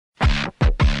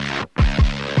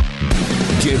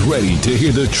Get ready to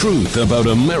hear the truth about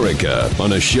America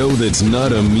on a show that's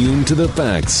not immune to the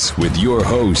facts with your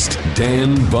host,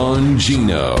 Dan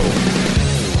Bongino.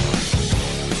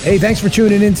 Hey, thanks for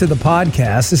tuning into the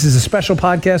podcast. This is a special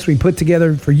podcast we put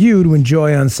together for you to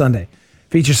enjoy on Sunday.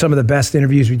 Features some of the best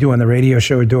interviews we do on the radio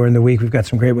show during the week. We've got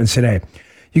some great ones today.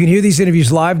 You can hear these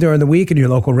interviews live during the week in your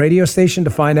local radio station. To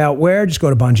find out where, just go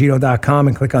to Bongino.com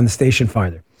and click on the station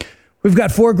finder. We've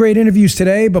got 4 great interviews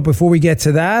today, but before we get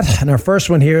to that, and our first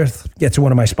one here, get to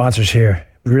one of my sponsors here.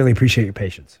 We really appreciate your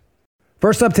patience.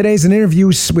 First up today is an interview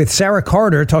with Sara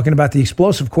Carter talking about the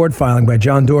explosive court filing by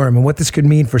John Durham and what this could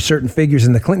mean for certain figures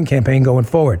in the Clinton campaign going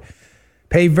forward.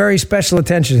 Pay very special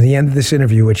attention to the end of this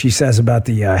interview, which he says about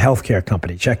the healthcare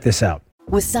company. Check this out.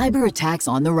 With cyber attacks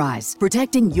on the rise,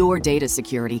 protecting your data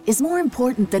security is more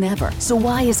important than ever. So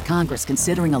why is Congress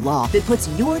considering a law that puts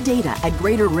your data at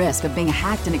greater risk of being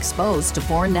hacked and exposed to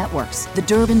foreign networks? The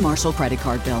Durbin-Marshall credit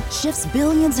card bill shifts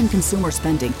billions in consumer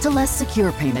spending to less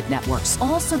secure payment networks,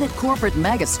 all so that corporate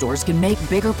mega stores can make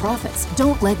bigger profits.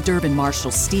 Don't let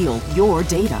Durbin-Marshall steal your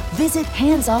data. Visit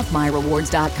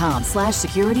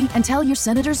handsoffmyrewards.com/security and tell your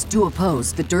senators to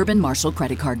oppose the Durbin-Marshall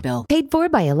credit card bill. Paid for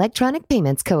by Electronic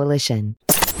Payments Coalition.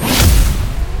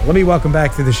 Let me welcome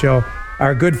back to the show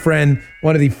our good friend,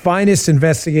 one of the finest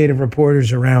investigative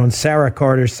reporters around, Sara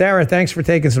Carter. Sara, thanks for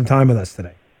taking some time with us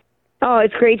today. Oh,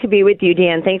 it's great to be with you,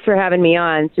 Dan. Thanks for having me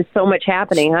on. It's just so much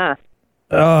happening, huh?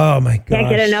 Oh, my God. Can't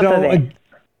get enough of it.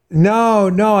 No,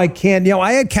 I can't.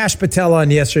 I had Kash Patel on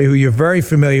yesterday, who you're very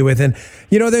familiar with. And,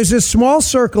 there's a small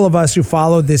circle of us who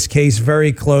followed this case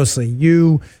very closely.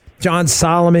 You, John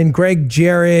Solomon, Greg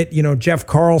Jarrett, Jeff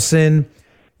Carlson.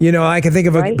 I can think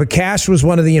of but Kash was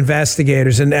one of the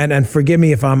investigators, and forgive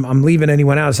me if I'm leaving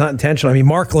anyone out. It's not intentional. I mean,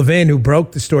 Mark Levin, who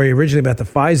broke the story originally about the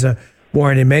FISA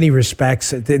warrant in many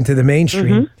respects into the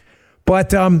mainstream. Mm-hmm. But,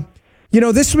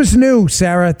 this was new,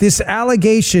 Sara. This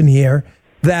allegation here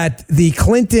that the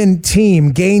Clinton team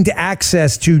gained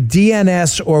access to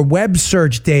DNS or web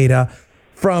search data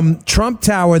from Trump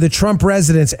Tower, the Trump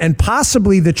residence, and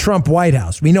possibly the Trump White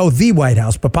House. We know the White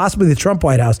House, but possibly the Trump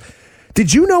White House.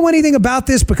 Did you know anything about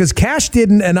this? Because Kash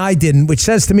didn't and I didn't, which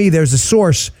says to me there's a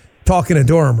source talking to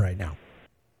Durham right now.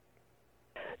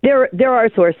 There are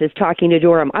sources talking to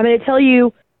Durham. I'm going to tell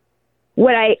you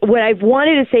what I've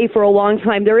wanted to say for a long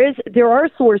time. There are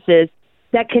sources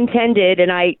that contended,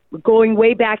 and going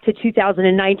way back to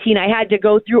 2019, I had to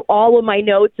go through all of my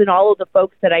notes and all of the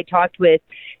folks that I talked with,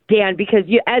 Dan, because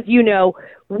as you know,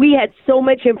 we had so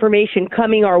much information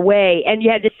coming our way, and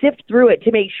you had to sift through it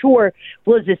to make sure,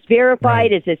 is this verified?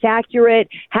 Right. Is this accurate?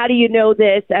 How do you know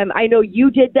this? I know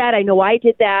you did that. I know I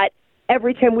did that.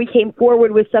 Every time we came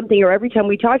forward with something or every time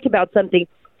we talked about something,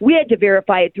 we had to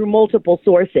verify it through multiple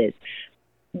sources.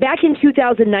 Back in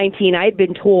 2019, I had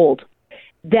been told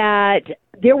that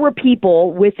there were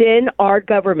people within our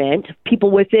government,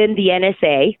 people within the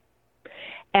NSA,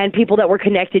 and people that were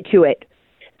connected to it,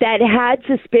 that had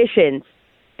suspicions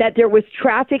that there was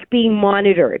traffic being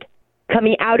monitored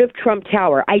coming out of Trump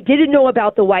Tower. I didn't know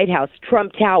about the White House,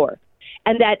 Trump Tower.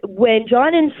 And that when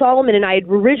John and Solomon and I had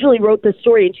originally wrote the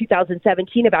story in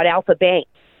 2017 about Alpha Bank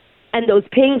and those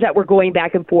pings that were going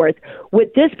back and forth,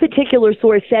 what this particular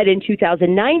source said in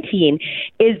 2019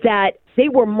 is that they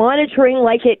were monitoring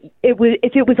like if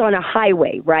it was on a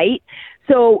highway, right?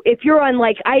 So if you're on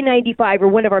like I-95 or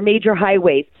one of our major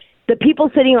highways, the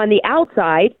people sitting on the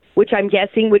outside, which I'm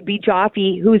guessing would be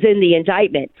Jaffe, who's in the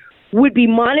indictment, would be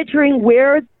monitoring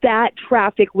where that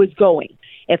traffic was going.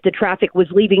 If the traffic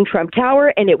was leaving Trump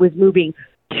Tower and it was moving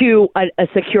to a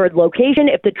secured location,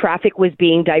 if the traffic was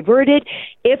being diverted,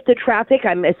 if the traffic,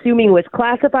 I'm assuming, was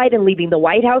classified and leaving the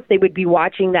White House, they would be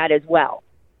watching that as well.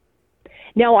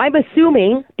 Now, I'm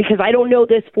assuming, because I don't know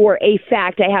this for a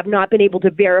fact, I have not been able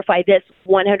to verify this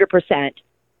 100%,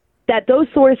 that those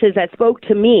sources that spoke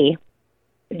to me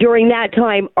during that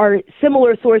time are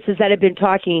similar sources that have been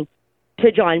talking to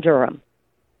John Durham.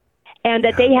 And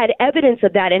that they had evidence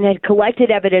of that and had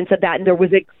collected evidence of that. And there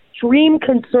was extreme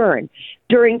concern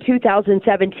during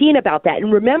 2017 about that.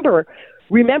 And remember,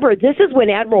 this is when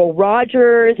Admiral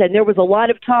Rogers, and there was a lot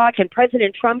of talk, and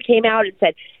President Trump came out and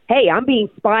said, hey, I'm being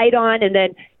spied on. And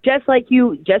then just like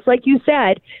you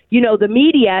said, the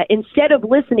media, instead of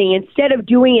listening, instead of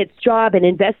doing its job and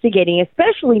investigating,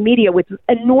 especially media with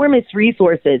enormous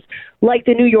resources like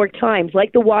the New York Times,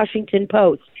 like the Washington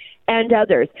Post, and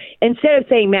others, instead of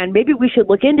saying, man, maybe we should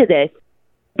look into this,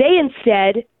 they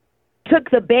instead took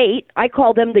the bait. I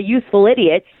call them the useful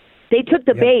idiots. They took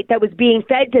the bait that was being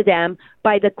fed to them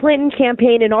by the Clinton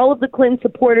campaign and all of the Clinton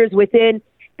supporters within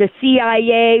the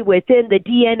CIA, within the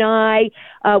DNI,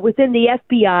 within the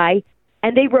FBI,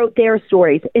 and they wrote their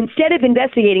stories. Instead of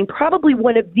investigating probably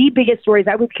one of the biggest stories,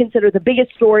 I would consider the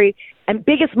biggest story and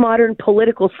biggest modern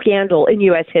political scandal in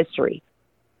U.S. history.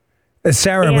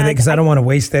 Sarah, because I don't want to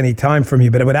waste any time from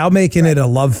you, but without making it a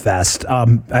love fest, I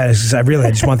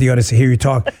just want the audience to hear you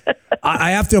talk.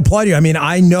 I have to applaud you. I mean,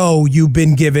 I know you've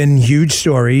been given huge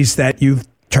stories that you've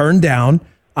turned down.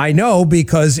 I know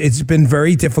because it's been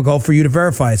very difficult for you to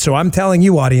verify it. So I'm telling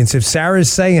you, audience, if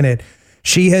Sarah's saying it,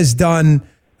 she has done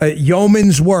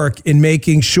yeoman's work in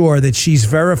making sure that she's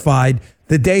verified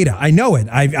the data. I know it.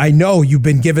 I know you've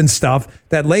been given stuff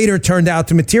that later turned out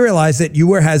to materialize that you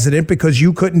were hesitant because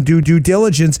you couldn't do due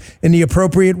diligence in the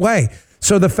appropriate way.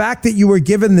 So the fact that you were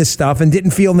given this stuff and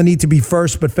didn't feel the need to be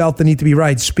first but felt the need to be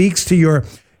right speaks to your,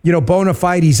 bona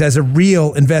fides as a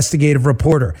real investigative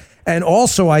reporter. And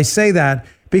also I say that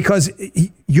because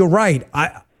you're right.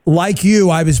 Like you,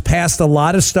 I was passed a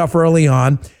lot of stuff early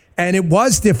on. And it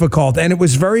was difficult, and it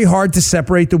was very hard to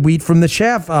separate the wheat from the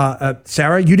chaff.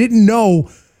 Sarah, you didn't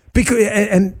know, because,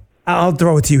 and I'll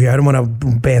throw it to you here. I don't want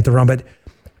to banter on, but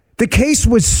the case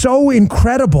was so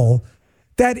incredible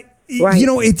that, right.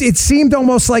 It seemed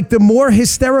almost like the more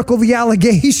hysterical the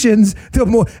allegations, the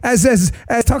more, as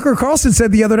Tucker Carlson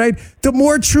said the other night, the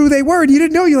more true they were. And you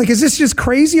didn't know. You're like, is this just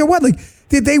crazy or what? Like,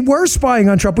 they were spying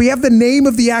on Trump. We have the name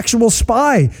of the actual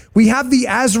spy. We have the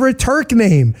Azra Turk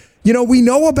name. We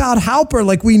know about Halper,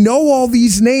 like we know all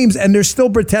these names, and they're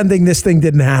still pretending this thing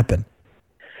didn't happen.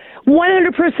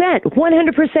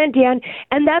 100%, Dan.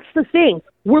 And that's the thing.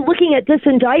 We're looking at this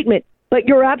indictment, but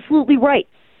you're absolutely right.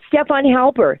 Stefan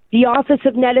Halper, the Office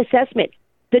of Net Assessment,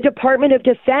 the Department of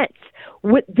Defense,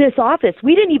 with this office,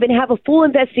 we didn't even have a full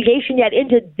investigation yet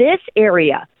into this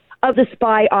area of the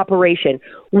spy operation.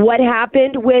 What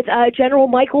happened with General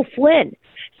Michael Flynn,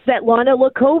 Svetlana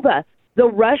Lakova, the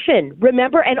Russian,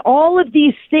 remember, and all of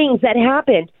these things that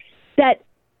happened that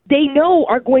they know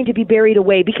are going to be buried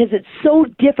away because it's so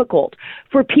difficult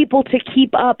for people to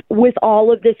keep up with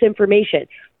all of this information.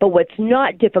 But what's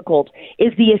not difficult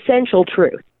is the essential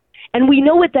truth. And we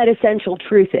know what that essential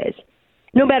truth is.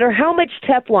 No matter how much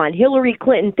Teflon Hillary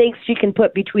Clinton thinks she can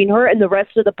put between her and the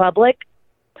rest of the public,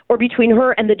 or between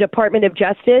her and the Department of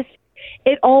Justice,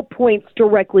 it all points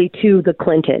directly to the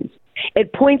Clintons.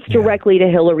 It points directly to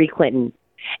Hillary Clinton.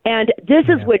 And this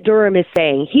is what Durham is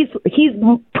saying. He's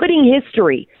putting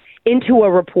history into a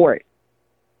report.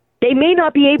 They may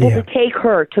not be able to take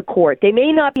her to court. They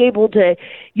may not be able to,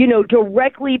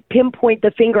 directly pinpoint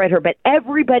the finger at her, but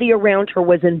everybody around her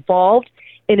was involved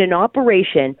in an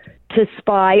operation to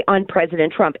spy on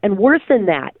President Trump. And worse than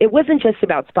that, it wasn't just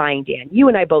about spying, Dan. You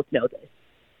and I both know this.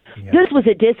 Yes. This was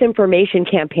a disinformation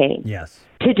campaign. Yes.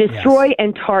 To destroy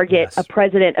and target a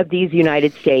president of these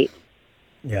United States.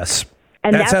 Yes.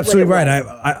 And that's absolutely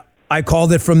right. I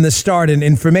called it from the start an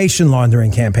information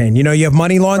laundering campaign. You have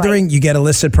money laundering, you get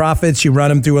illicit profits, you run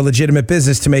them through a legitimate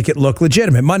business to make it look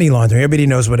legitimate. Money laundering, everybody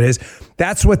knows what it is.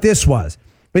 That's what this was.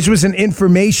 This was an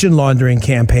information laundering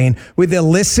campaign with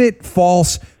illicit,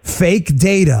 false, fake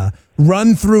data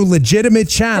run through legitimate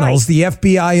channels, the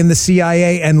FBI and the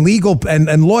CIA and legal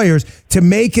and lawyers, to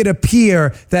make it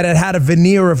appear that it had a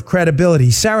veneer of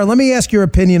credibility. Sarah, let me ask your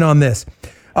opinion on this.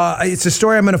 It's a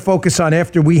story I'm going to focus on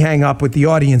after we hang up with the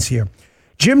audience here.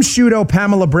 Jim Sciutto,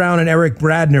 Pamela Brown, and Eric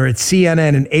Bradner at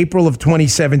CNN in April of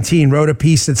 2017 wrote a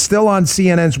piece that's still on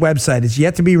CNN's website. It's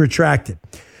yet to be retracted.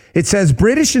 It says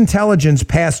British intelligence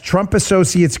passed Trump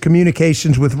associates'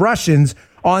 communications with Russians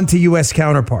on to U.S.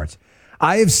 counterparts.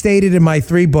 I have stated in my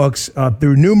 3 books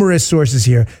through numerous sources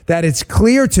here that it's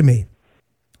clear to me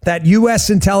that U.S.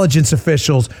 intelligence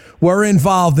officials were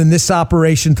involved in this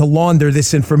operation to launder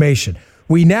this information.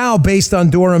 We now, based on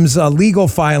Durham's legal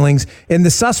filings in the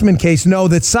Sussman case, know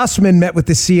that Sussman met with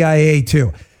the CIA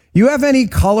too. You have any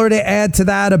color to add to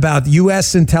that about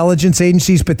U.S. intelligence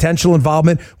agencies' potential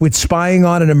involvement with spying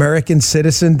on an American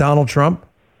citizen, Donald Trump?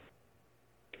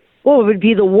 Well, it would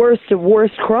be the worst of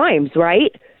worst crimes,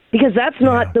 right? Because that's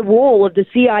not the role of the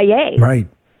CIA. Right.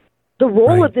 The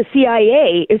role of the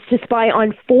CIA is to spy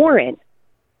on foreign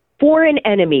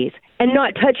enemies and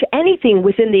not touch anything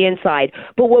within the inside.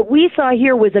 But what we saw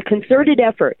here was a concerted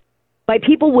effort by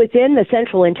people within the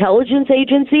Central Intelligence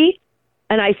Agency.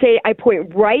 And I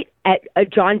point right at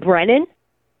John Brennan,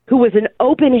 who was an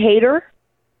open hater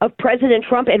of President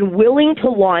Trump and willing to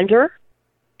launder,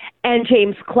 and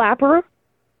James Clapper,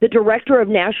 the director of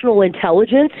national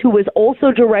intelligence, who was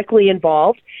also directly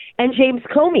involved, and James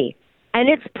Comey. And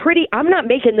I'm not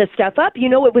making this stuff up.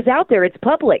 It was out there. It's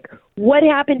public. What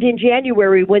happened in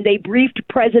January when they briefed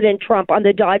President Trump on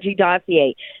the dodgy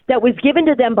dossier that was given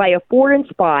to them by a foreign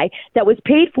spy that was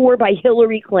paid for by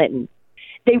Hillary Clinton?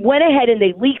 They went ahead and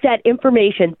they leaked that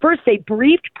information. First, they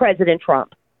briefed President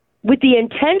Trump with the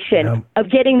intention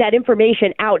of getting that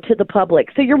information out to the public.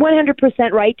 So you're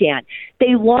 100% right, Dan.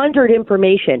 They laundered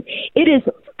information. It is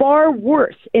far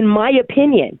worse, in my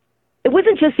opinion. It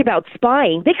wasn't just about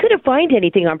spying. They couldn't find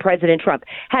anything on President Trump.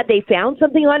 Had they found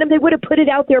something on him, they would have put it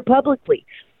out there publicly.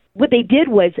 What they did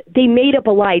was they made up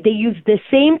a lie. They used the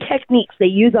same techniques they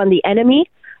use on the enemy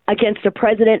against a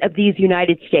president of these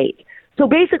United States. So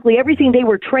basically everything they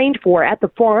were trained for at the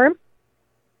farm,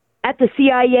 at the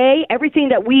CIA, everything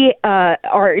that we,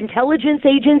 our intelligence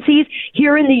agencies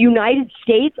here in the United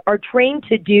States are trained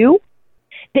to do,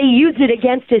 they used it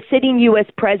against a sitting U.S.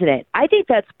 president. I think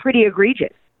that's pretty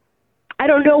egregious. I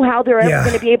don't know how they're ever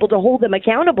going to be able to hold them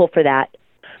accountable for that,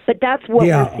 but that's what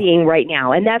we're seeing right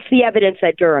now, and that's the evidence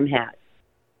that Durham has.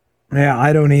 Yeah,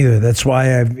 I don't either. That's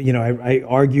why I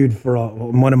argued for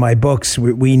one of my books.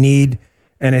 We need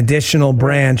an additional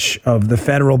branch of the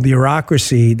federal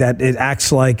bureaucracy that it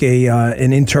acts like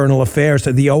an internal affair.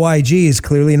 So the OIG is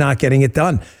clearly not getting it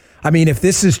done. I mean, if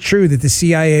this is true that the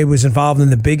CIA was involved in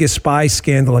the biggest spy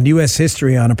scandal in U.S.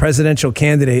 history on a presidential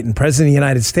candidate and president of the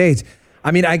United States,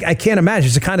 I mean, I can't imagine.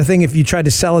 It's the kind of thing if you tried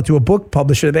to sell it to a book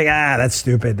publisher, they'd be like, that's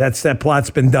stupid. That plot's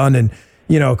been done in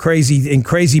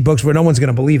crazy books where no one's going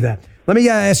to believe that. Let me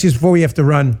ask you before we have to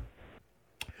run.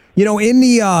 In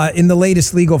the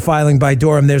latest legal filing by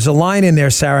Durham, there's a line in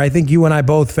there, Sarah, I think you and I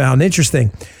both found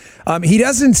interesting. He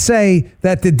doesn't say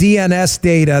that the DNS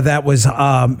data that was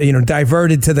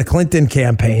diverted to the Clinton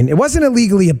campaign, it wasn't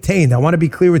illegally obtained. I want to be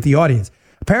clear with the audience.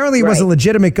 Apparently, it was a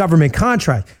legitimate government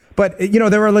contract. But,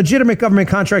 there are legitimate government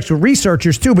contracts with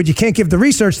researchers, too, but you can't give the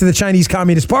research to the Chinese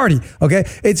Communist Party, okay?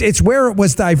 It's where it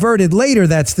was diverted later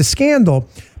that's the scandal.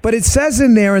 But it says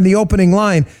in there in the opening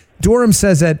line, Durham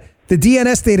says that the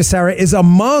DNS data, Sarah, is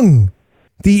among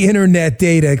the internet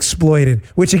data exploited,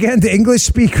 which, again, to English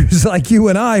speakers like you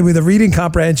and I with a reading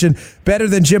comprehension better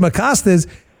than Jim Acosta's,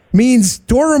 means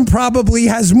Durham probably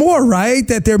has more, right?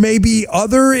 That there may be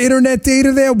other internet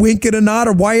data there, wink and a nod,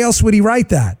 or why else would he write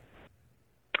that?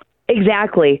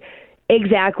 Exactly.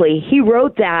 He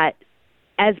wrote that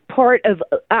as part of,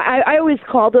 I always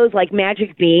call those like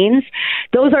magic beans.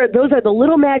 Those are the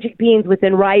little magic beans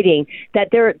within writing that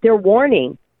they're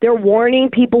warning. They're warning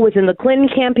people within the Clinton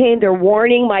campaign. They're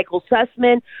warning Michael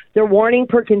Sussman. They're warning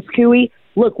Perkins Coie.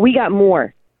 Look, we got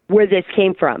more where this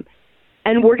came from.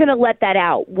 And we're going to let that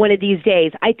out one of these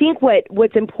days. I think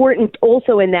what's important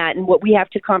also in that and what we have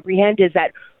to comprehend is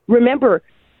that, remember,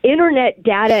 internet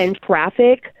data and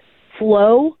traffic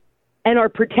flow and are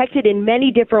protected in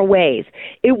many different ways.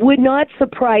 It would not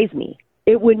surprise me.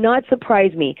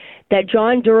 That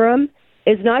John Durham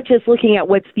is not just looking at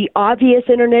what's the obvious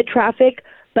internet traffic,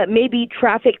 but maybe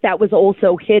traffic that was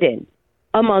also hidden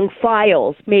among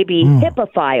files, maybe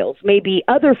HIPAA files, maybe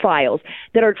other files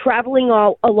that are traveling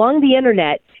all along the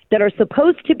internet that are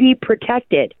supposed to be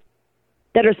protected,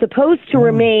 that are supposed to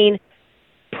remain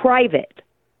private.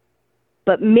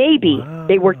 But maybe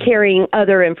they were carrying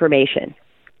other information.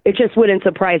 It just wouldn't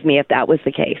surprise me if that was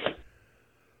the case.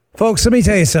 Folks, let me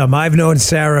tell you something. I've known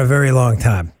Sarah a very long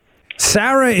time.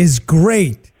 Sarah is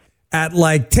great at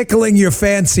tickling your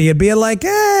fancy and being like,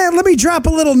 let me drop a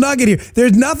little nugget here.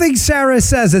 There's nothing Sarah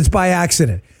says that's by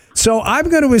accident. So I'm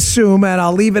going to assume, and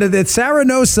I'll leave it at that, Sarah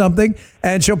knows something,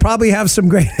 and she'll probably have some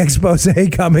great expose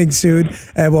coming soon,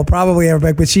 and we'll probably have her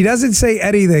back. But she doesn't say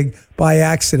anything by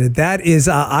accident. That is,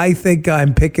 I think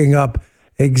I'm picking up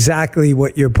exactly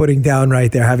what you're putting down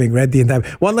right there, having read the entire.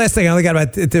 One last thing, I only got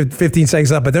about 15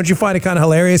 seconds left, but don't you find it kind of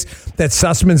hilarious that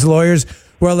Sussman's lawyers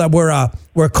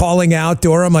we're calling out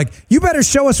Durham like, you better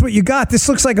show us what you got. This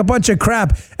looks like a bunch of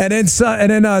crap. And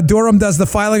then Durham does the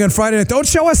filing on Friday. Don't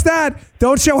show us that.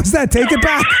 Take it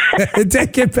back.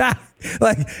 Take it back.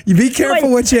 You be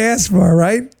careful what you ask for,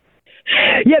 right?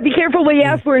 Yeah, be careful what you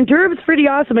ask for. And Durham's pretty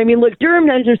awesome. I mean, look, Durham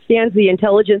understands the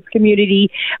intelligence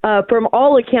community. From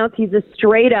all accounts, he's a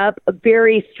straight up, a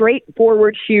very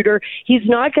straightforward shooter. He's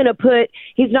not going to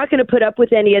put up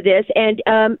with any of this. And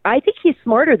I think he's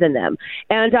smarter than them.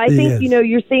 And I think,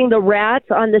 you're seeing the rats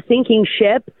on the sinking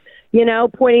ship,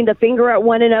 pointing the finger at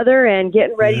one another and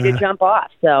getting ready to jump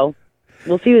off. So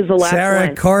we'll see who's the last Sara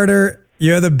one. Carter.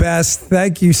 You're the best.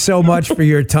 Thank you so much for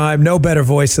your time. No better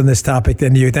voice on this topic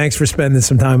than you. Thanks for spending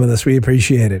some time with us. We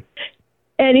appreciate it.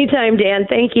 Anytime, Dan.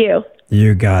 Thank you.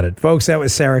 You got it. Folks, that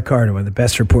was Sara Carter, one of the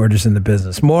best reporters in the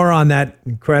business. More on that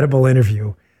incredible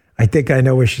interview. I think I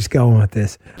know where she's going with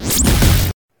this.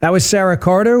 That was Sara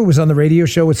Carter, who was on the radio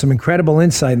show with some incredible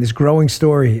insight in this growing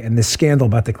story and this scandal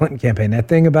about the Clinton campaign. That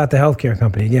thing about the healthcare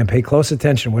company. Again, pay close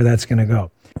attention where that's going to go.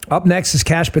 Up next is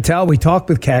Kash Patel. We talked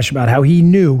with Kash about how he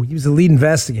knew, he was the lead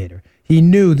investigator. He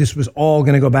knew this was all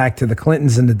going to go back to the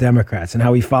Clintons and the Democrats and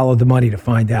how he followed the money to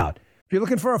find out. If you're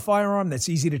looking for a firearm that's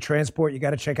easy to transport, you got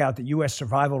to check out the U.S.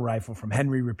 Survival Rifle from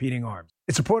Henry Repeating Arms.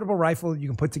 It's a portable rifle you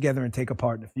can put together and take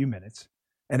apart in a few minutes.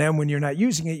 And then when you're not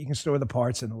using it, you can store the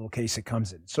parts in the little case it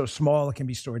comes in. It's so small, it can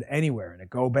be stored anywhere, in a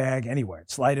go bag, anywhere.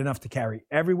 It's light enough to carry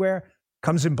everywhere.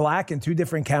 Comes in black and 2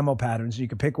 different camo patterns. You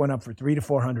can pick one up for $300 to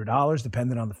 $400,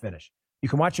 depending on the finish. You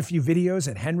can watch a few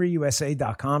videos at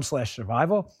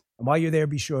henryusa.com/survival. And while you're there,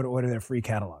 be sure to order their free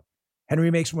catalog. Henry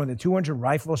makes more than 200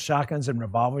 rifles, shotguns, and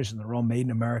revolvers, and they're all made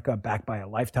in America, backed by a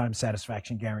lifetime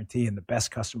satisfaction guarantee and the best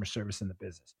customer service in the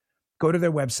business. Go to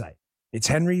their website. It's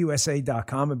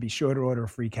henryusa.com, and be sure to order a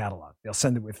free catalog. They'll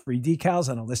send it with free decals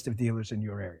and a list of dealers in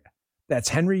your area.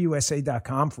 That's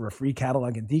henryusa.com for a free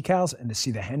catalog and decals and to see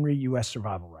the Henry U.S.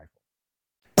 Survival Rifle.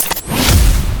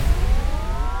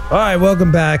 All right,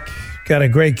 welcome back. Got a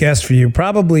great guest for you.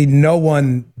 Probably no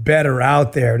one better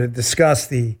out there to discuss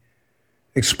the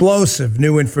explosive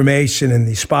new information and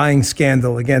the spying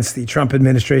scandal against the Trump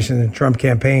administration and Trump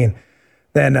campaign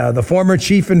than the former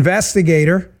chief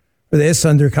investigator for this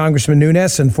under Congressman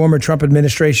Nunes and former Trump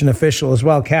administration official as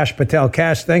well, Kash Patel.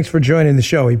 Kash, thanks for joining the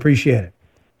show. We appreciate it.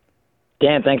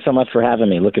 Dan, thanks so much for having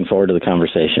me. Looking forward to the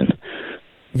conversation.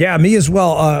 Yeah, me as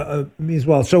well.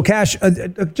 So, Kash,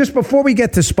 just before we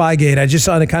get to Spygate, I just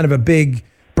on a kind of a big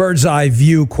bird's eye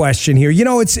view question here. You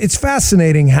know, it's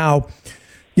fascinating how,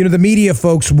 you know, the media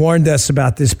folks warned us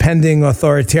about this pending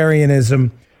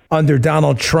authoritarianism under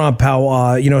Donald Trump,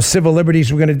 how, civil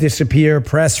liberties were going to disappear,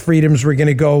 press freedoms were going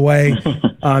to go away.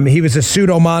 He was a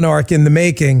pseudo-monarch in the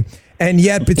making. And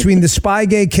yet, between the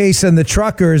Spygate case and the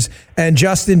truckers and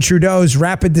Justin Trudeau's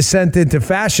rapid descent into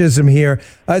fascism here,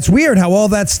 it's weird how all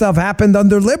that stuff happened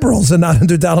under liberals and not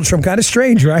under Donald Trump. Kind of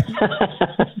strange, right?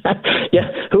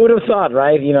 Yeah, who would have thought,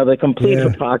 right? You know, the complete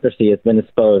hypocrisy has been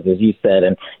exposed, as you said.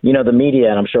 And, you know, the media,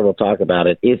 and I'm sure we'll talk about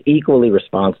it, is equally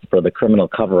responsible for the criminal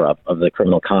cover-up of the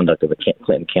criminal conduct of the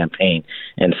Clinton campaign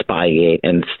and Spygate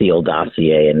and Steele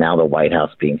dossier and now the White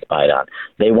House being spied on.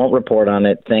 They won't report on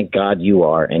it. Thank God you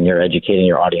are, and you're educating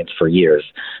your audience for years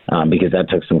because that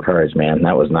took some courage, man.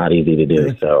 That was not easy to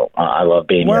do. So I love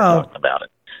being here talking about it.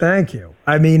 Thank you.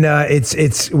 I mean,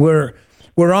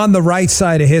 we're on the right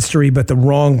side of history, but the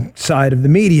wrong side of the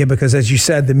media, because as you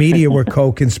said, the media were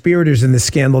co-conspirators in this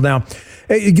scandal. Now,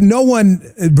 no one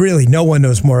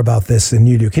knows more about this than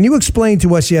you do. Can you explain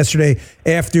to us yesterday,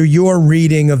 after your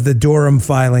reading of the Durham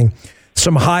filing,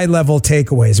 some high-level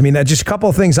takeaways? I mean, just a couple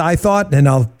of things I thought, and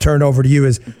I'll turn over to you,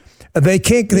 is they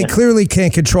clearly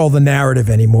can't control the narrative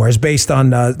anymore. It's based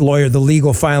on the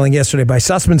legal filing yesterday by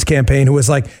Sussman's campaign, who was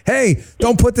like, hey,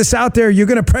 don't put this out there. You're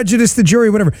going to prejudice the jury,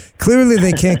 whatever. Clearly,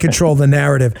 they can't control the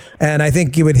narrative. And I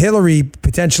think with Hillary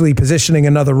potentially positioning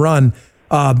another run,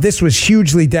 this was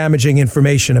hugely damaging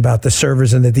information about the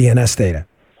servers and the DNS data.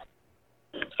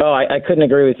 Oh, I couldn't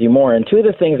agree with you more. And two of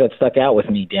the things that stuck out with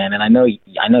me, Dan, and I know you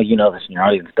know this and your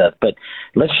audience does, but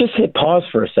let's just hit pause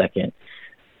for a second.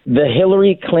 The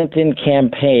Hillary Clinton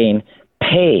campaign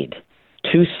paid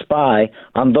to spy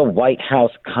on the White House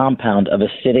compound of a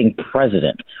sitting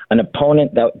president, an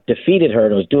opponent that defeated her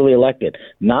and was duly elected.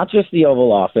 Not just the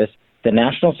Oval Office, the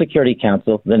National Security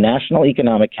Council, the National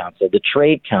Economic Council, the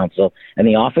Trade Council, and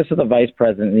the Office of the Vice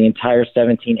President, and the entire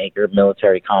 17-acre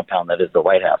military compound that is the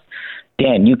White House.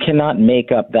 Dan, you cannot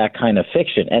make up that kind of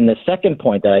fiction. And the second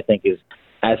point that I think is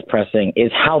as pressing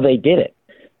is how they did it.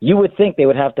 You would think they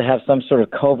would have to have some sort of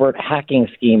covert hacking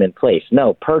scheme in place.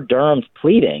 No, per Durham's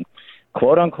pleading,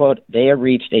 quote unquote, they have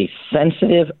reached a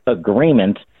sensitive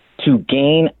agreement to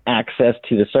gain access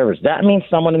to the servers. That means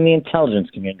someone in the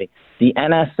intelligence community, the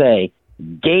NSA,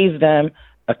 gave them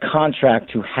a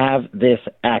contract to have this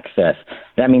access.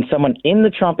 That means someone in the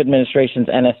Trump administration's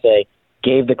NSA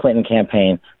gave the Clinton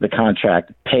campaign the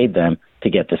contract, paid them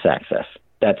to get this access.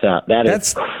 That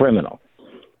is criminal.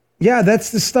 Yeah, that's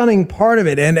the stunning part of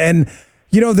it. And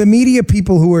the media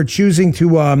people who are choosing to,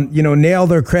 nail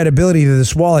their credibility to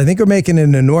this wall, I think are making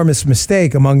an enormous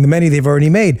mistake among the many they've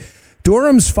already made.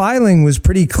 Durham's filing was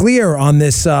pretty clear on the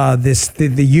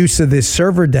use of this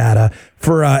server data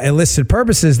for illicit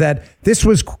purposes, that this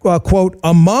was, quote,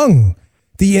 among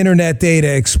the internet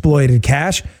data exploited,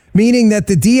 Kash, meaning that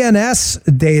the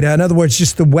DNS data, in other words,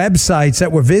 just the websites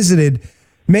that were visited,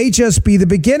 may just be the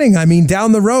beginning. I mean,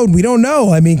 down the road, we don't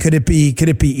know. I mean, could it be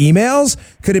emails?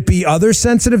 Could it be other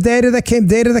sensitive data that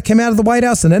came out of the White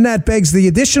House? And then that begs the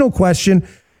additional question,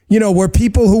 were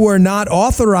people who were not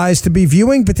authorized to be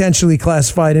viewing potentially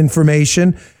classified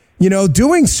information,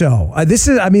 doing so? This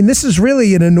is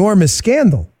really an enormous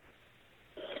scandal.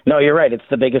 No, you're right. It's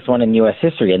the biggest one in U.S.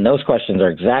 history. And those questions are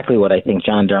exactly what I think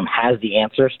John Durham has the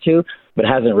answers to. but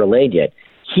hasn't relayed yet.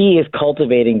 He is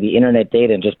cultivating the internet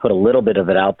data and just put a little bit of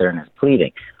it out there in his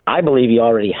pleading. I believe he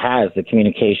already has the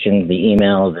communications, the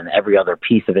emails, and every other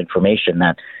piece of information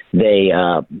that they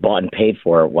bought and paid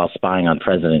for while spying on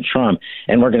President Trump.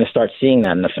 And we're going to start seeing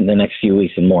that in the next few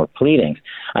weeks in more pleadings.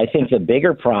 I think the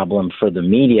bigger problem for the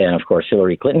media and, of course,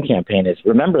 Hillary Clinton campaign is,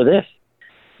 remember this,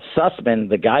 Sussman,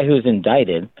 the guy who's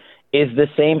indicted, is the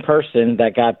same person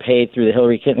that got paid through the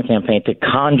Hillary Clinton campaign to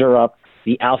conjure up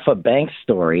the Alpha Bank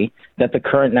story that the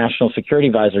current National Security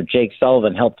Advisor, Jake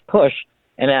Sullivan, helped push,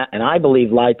 and I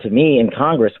believe lied to me in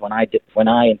Congress when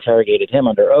I interrogated him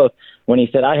under oath, when he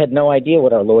said, I had no idea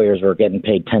what our lawyers were getting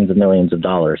paid tens of millions of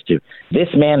dollars to. This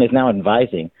man is now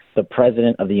advising the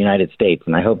President of the United States,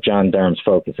 and I hope John Durham's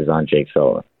focus is on Jake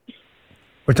Sullivan.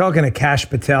 We're talking to Kash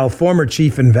Patel, former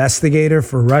chief investigator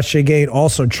for Russiagate,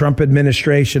 also Trump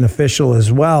administration official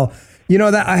as well. You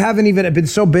know, that I've been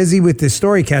so busy with this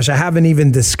story, Kash, I haven't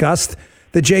even discussed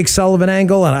the Jake Sullivan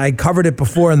angle, and I covered it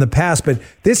before in the past, but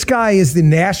this guy is the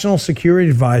national security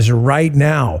advisor right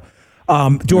now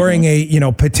during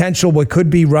a potential what could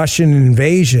be Russian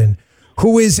invasion,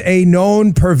 who is a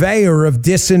known purveyor of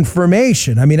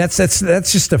disinformation. I mean, that's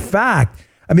just a fact.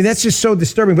 I mean, that's just so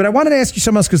disturbing. But I wanted to ask you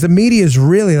something else, because the media is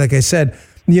really, like I said,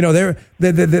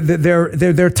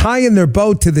 they're tying their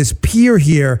boat to this pier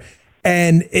here.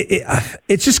 And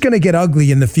it's just going to get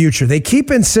ugly in the future. They keep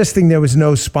insisting there was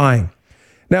no spying.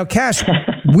 Now, Kash,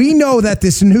 we know that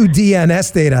this new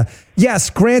DNS data, yes,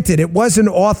 granted, it was an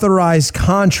authorized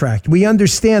contract. We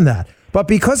understand that. But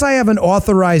because I have an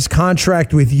authorized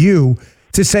contract with you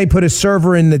to say put a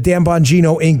server in the Dan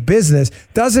Bongino Inc. business,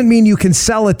 doesn't mean you can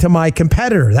sell it to my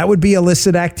competitor. That would be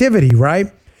illicit activity, right?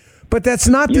 But that's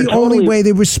not the only way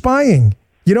they were spying.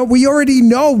 You know, we already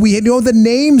know. We know the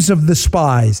names of the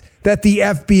spies that the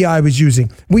FBI was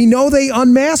using. We know they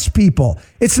unmasked people.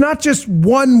 It's not just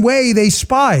one way they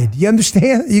spied. You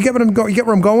understand? You get what I'm going? You get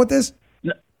where I'm going with this?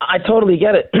 I totally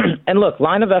get it. And look,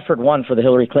 line of effort one for the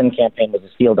Hillary Clinton campaign was a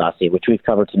Steele dossier, which we've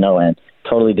covered to no end,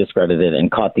 totally discredited, and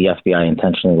caught the FBI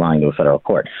intentionally lying to a federal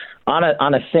court. On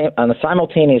a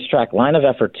simultaneous track, line of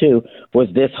effort two was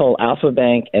this whole Alpha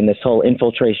Bank and this whole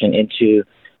infiltration into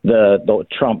the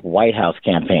Trump White House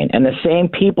campaign. And the same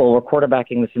people were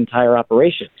quarterbacking this entire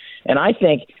operation. And I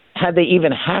think had they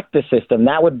even hacked the system,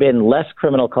 that would have been less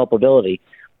criminal culpability.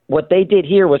 What they did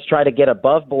here was try to get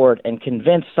above board and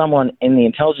convince someone in the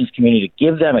intelligence community to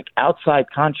give them an outside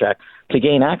contract to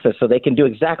gain access so they can do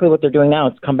exactly what they're doing now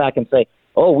and come back and say,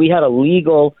 oh, we had a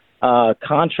legal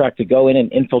contract to go in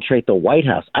and infiltrate the White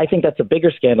House. I think that's a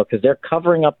bigger scandal because they're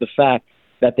covering up the fact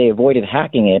that they avoided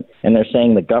hacking it, and they're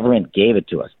saying the government gave it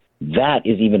to us. That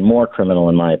is even more criminal,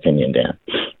 in my opinion, Dan.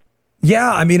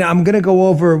 Yeah, I mean, I'm going to go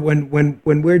over when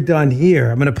we're done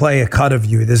here. I'm going to play a cut of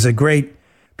you. There's a great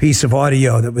piece of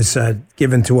audio that was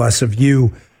given to us of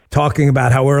you talking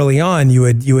about how early on you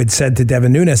had said to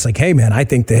Devin Nunes, like, hey, man, I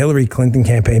think the Hillary Clinton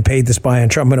campaign paid to spy on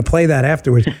Trump. I'm going to play that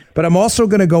afterwards. But I'm also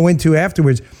going to go into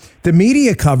afterwards the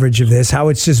media coverage of this, how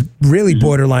it's just really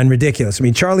borderline ridiculous. I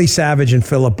mean, Charlie Savage and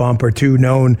Philip Bump are two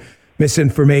known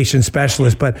misinformation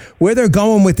specialists, but where they're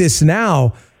going with this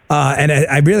now, and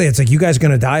I really, it's like, you guys are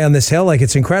going to die on this hill, like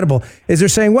it's incredible, is they're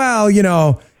saying, well, you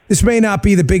know, this may not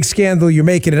be the big scandal you're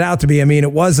making it out to be. I mean,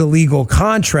 it was a legal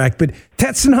contract, but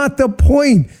that's not the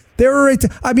point.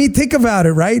 Think about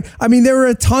it, right? I mean, there are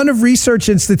a ton of research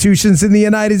institutions in the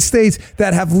United States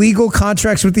that have legal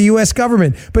contracts with the U.S.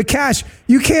 government. But Kash,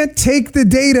 you can't take the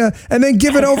data and then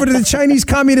give it over to the Chinese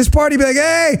Communist Party and be like,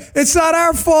 hey, it's not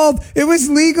our fault. It was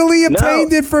legally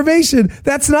obtained information.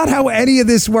 That's not how any of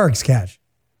this works, Kash.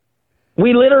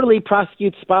 We literally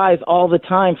prosecute spies all the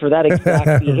time for that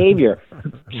exact behavior.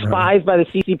 Spies by the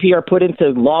CCP are put into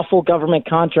lawful government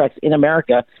contracts in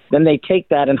America. Then they take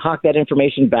that and hawk that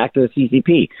information back to the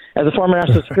CCP. As a former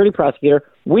national security prosecutor,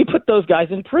 we put those guys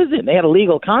in prison. They had a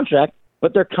legal contract,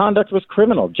 but their conduct was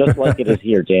criminal, just like it is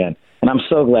here, Dan. And I'm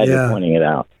so glad you're pointing it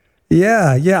out.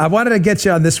 Yeah. I wanted to get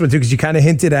you on this one, too, because you kind of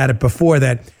hinted at it before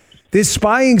that this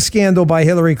spying scandal by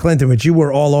Hillary Clinton, which you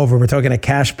were all over. We're talking to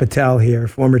Kash Patel here,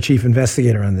 former chief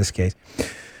investigator on this case.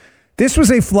 This was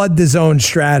a flood the zone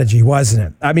strategy, wasn't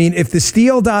it? I mean, if the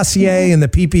Steele dossier and the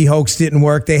PP hoax didn't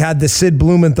work, they had the Sid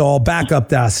Blumenthal backup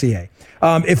dossier.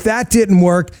 If that didn't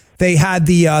work, they had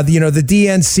the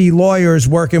DNC lawyers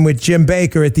working with Jim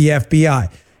Baker at the FBI.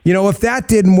 You know, if that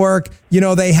didn't work, you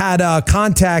know, they had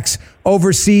contacts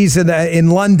overseas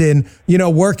in London, you know,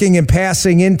 working and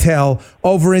passing intel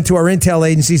over into our intel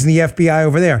agencies and the FBI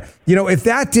over there. You know, if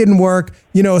that didn't work,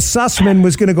 you know, Sussman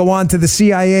was going to go on to the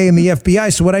CIA and the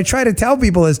FBI. So what I try to tell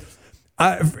people is,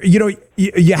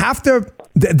 you have to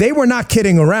they were not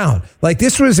kidding around. Like,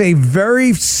 this was a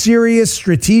very serious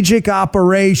strategic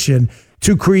operation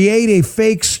to create a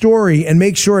fake story and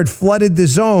make sure it flooded the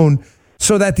zone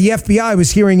so that the FBI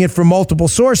was hearing it from multiple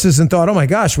sources and thought, oh my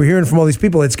gosh, we're hearing from all these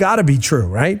people. It's got to be true,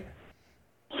 right?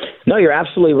 No, you're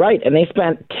absolutely right. And they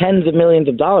spent tens of millions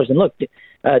of dollars. And look,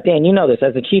 Dan, you know this,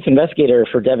 as the chief investigator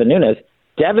for Devin Nunes,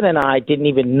 Devin and I didn't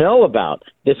even know about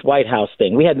this White House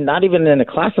thing. We had not even in a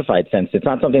classified sense. It's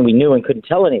not something we knew and couldn't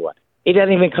tell anyone. It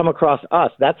hadn't even come across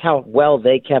us. That's how well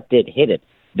they kept it hidden.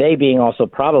 They being also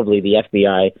probably the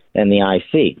FBI and the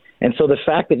IC. And so the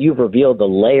fact that you've revealed the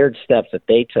layered steps that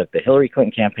they took, the Hillary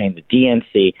Clinton campaign, the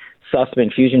DNC,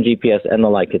 Sussman, Fusion GPS, and the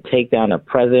like, to take down a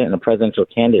president and a presidential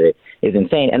candidate is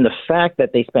insane. And the fact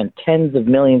that they spent tens of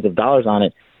millions of dollars on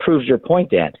it proves your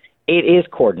point, Dan. It is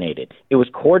coordinated. It was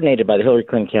coordinated by the Hillary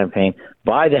Clinton campaign,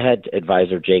 by the head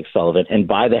advisor, Jake Sullivan, and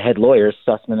by the head lawyers,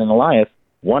 Sussman and Elias,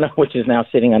 one of which is now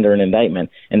sitting under an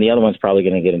indictment, and the other one's probably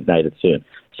going to get indicted soon.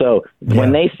 So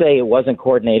when they say it wasn't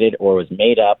coordinated or it was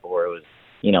made up or it was,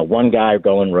 one guy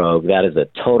going rogue, that is a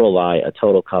total lie, a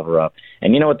total cover-up.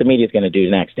 And you know what the media is going to do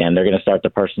next, Dan? They're going to start the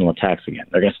personal attacks again.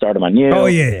 They're going to start them on you,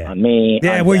 on me.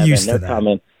 Yeah, on we're Devin. used to They're that.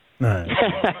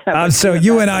 Coming. So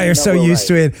you and I are so used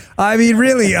to it. I mean,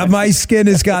 really, my skin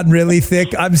has gotten really thick.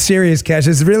 I'm serious, Kash.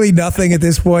 There's really nothing at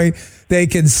this point they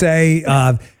can say.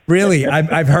 Really,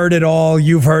 I've heard it all.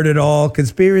 You've heard it all.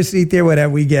 Conspiracy theory,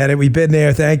 whatever. We get it. We've been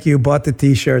there. Thank you. Bought the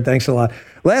T-shirt. Thanks a lot.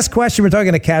 Last question. We're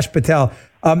talking to Kash Patel.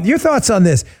 Your thoughts on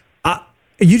this?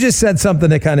 You just said something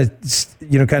that kind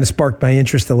of sparked my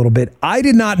interest a little bit. I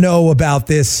did not know about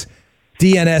this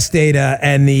DNS data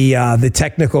and the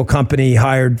technical company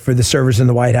hired for the servers in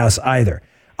the White House either.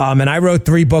 And I wrote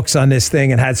 3 books on this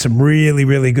thing and had some really,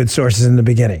 really good sources in the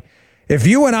beginning. If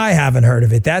you and I haven't heard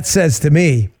of it, that says to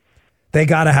me they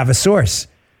got to have a source.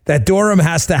 That Durham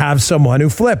has to have someone who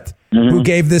flipped, who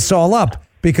gave this all up.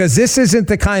 Because this isn't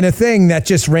the kind of thing that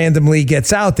just randomly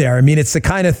gets out there. I mean, it's the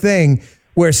kind of thing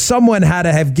where someone had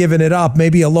to have given it up,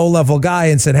 maybe a low-level guy,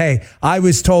 and said, hey, I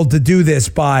was told to do this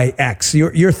by X.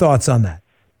 Your thoughts on that?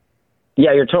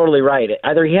 Yeah, you're totally right.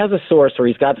 Either he has a source or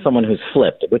he's got someone who's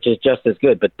flipped, which is just as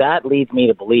good. But that leads me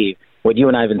to believe what you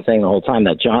and I have been saying the whole time,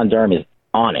 that John Durham is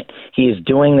on it. He is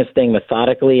doing this thing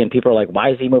methodically, and people are like,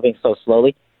 why is he moving so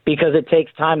slowly? Because it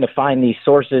takes time to find these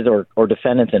sources or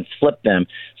defendants and flip them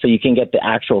so you can get the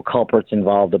actual culprits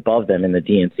involved above them in the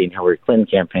DNC and Hillary Clinton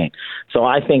campaign. So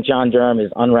I think John Durham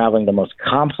is unraveling the most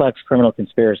complex criminal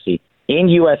conspiracy in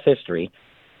U.S. history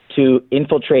to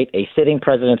infiltrate a sitting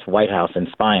president's White House and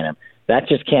spy on him. That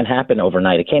just can't happen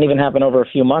overnight. It can't even happen over a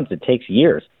few months. It takes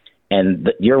years.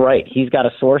 And you're right. He's got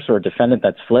a source or a defendant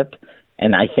that's flipped,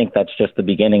 and I think that's just the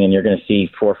beginning, and you're going to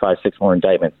see 4, 5, 6 more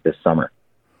indictments this summer.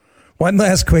 One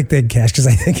last quick thing, Kash, because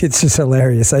I think it's just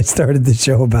hilarious. I started the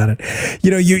show about it.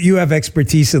 You have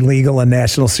expertise in legal and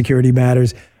national security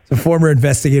matters. As a former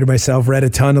investigator myself, read a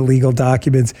ton of legal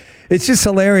documents. It's just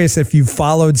hilarious if you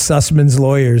followed Sussman's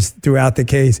lawyers throughout the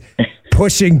case,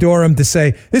 pushing Durham to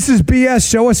say, this is BS,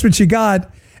 show us what you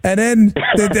got. And then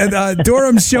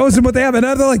Durham shows them what they have. And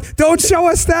then they're like, don't show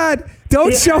us that.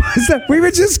 Don't show us that. We were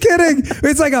just kidding.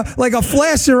 It's like a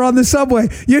flasher on the subway.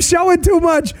 You're showing too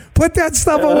much. Put that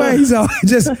stuff away. So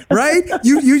just, right?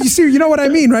 You see, you know what I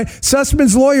mean, right?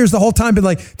 Sussman's lawyers the whole time been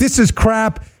like, this is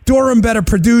crap. Durham better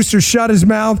produce or shut his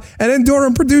mouth. And then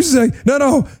Durham produces like,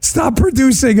 no, stop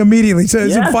producing immediately. So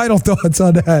some final thoughts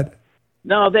on that.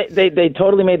 No, they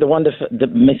totally made the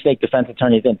mistake defense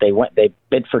attorneys did. They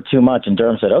bid for too much, and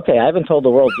Durham said, "Okay, I haven't told the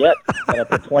world yet that I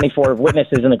put 24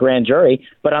 witnesses in the grand jury,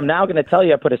 but I'm now going to tell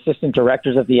you I put assistant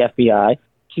directors of the FBI,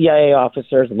 CIA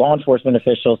officers, law enforcement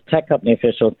officials, tech company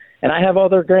officials, and I have all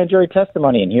their grand jury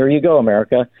testimony. And here you go,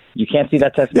 America. You can't see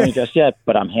that testimony just yet,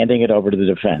 but I'm handing it over to the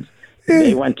defense."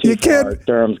 They went too far.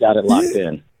 Durham's got it locked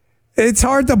in. It's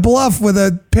hard to bluff with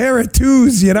a pair of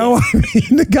 2s, I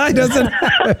mean, the guy doesn't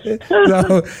have it.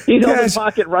 So, he's holding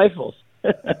pocket rifles.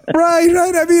 Right.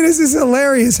 I mean, this is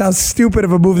hilarious how stupid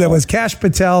of a move that was. Kash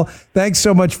Patel, thanks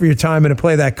so much for your time, and to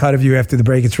play that cut of you after the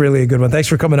break. It's really a good one. Thanks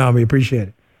for coming on. We appreciate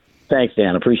it. Thanks,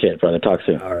 Dan. Appreciate it, brother. Talk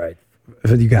soon. All right.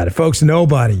 You got it. Folks,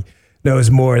 nobody knows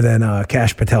more than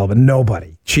Kash Patel, but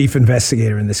nobody. Chief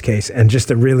investigator in this case, and just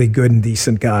a really good and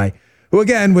decent guy who,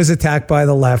 again, was attacked by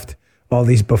the left. All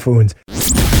these buffoons.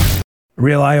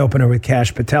 Real eye-opener with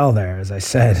Kash Patel there, as I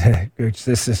said.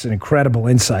 This is an incredible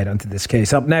insight onto this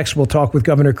case. Up next, we'll talk with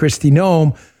Governor Kristi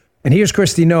Noem. And here's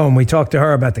Kristi Noem. We talked to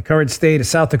her about the current state of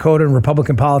South Dakota and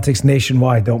Republican politics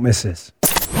nationwide. Don't miss this.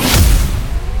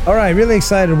 All right, really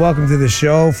excited. Welcome to the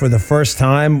show for the first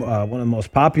time. One of the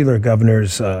most popular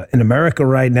governors in America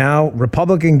right now,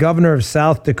 Republican governor of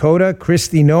South Dakota,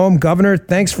 Kristi Noem. Governor,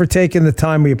 thanks for taking the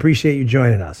time. We appreciate you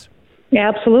joining us. Yeah,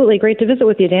 absolutely. Great to visit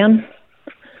with you, Dan.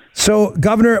 So,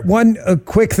 Governor, one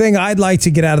quick thing I'd like to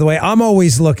get out of the way. I'm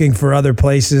always looking for other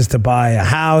places to buy a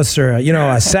house or,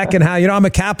 a second house. I'm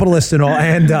a capitalist and all.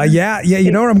 And,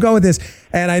 you know where I'm going with this.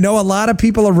 And I know a lot of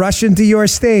people are rushing to your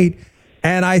state.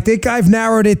 And I think I've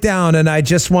narrowed it down, and I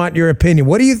just want your opinion.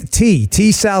 What do you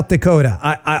T South Dakota?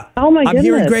 Oh my goodness! I'm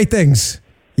hearing great things.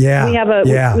 Yeah,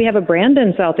 we have a brand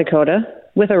in South Dakota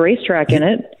with a racetrack in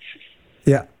it.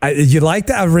 Yeah, you like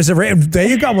that? There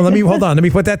you go. Well, hold on. Let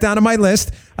me put that down on my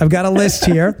list. I've got a list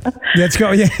here. Let's go.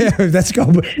 Yeah, let's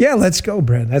go. Yeah, let's go,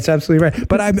 Brent. That's absolutely right.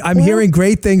 But I'm hearing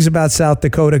great things about South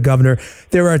Dakota, Governor.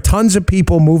 There are tons of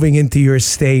people moving into your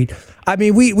state. I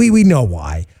mean, we know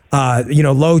why.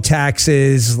 Low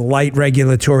taxes, light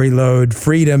regulatory load,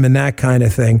 freedom, and that kind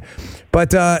of thing.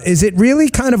 But is it really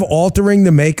kind of altering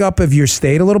the makeup of your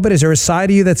state a little bit? Is there a side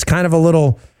of you that's kind of a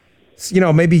little,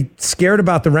 maybe scared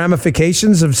about the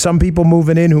ramifications of some people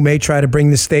moving in who may try to bring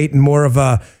the state in more of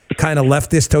a kind of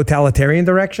leftist totalitarian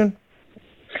direction?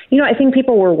 I think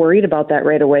people were worried about that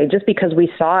right away just because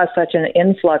we saw such an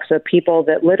influx of people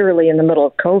that literally in the middle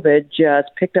of COVID just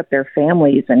picked up their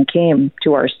families and came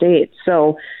to our state.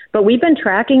 But we've been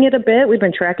tracking it a bit. We've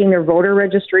been tracking their voter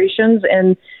registrations,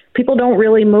 and people don't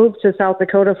really move to South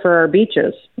Dakota for our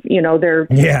beaches. They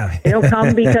don't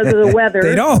come because of the weather.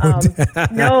 They don't.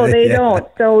 No, they don't.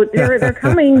 So they're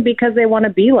coming because they want to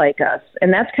be like us,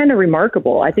 and that's kind of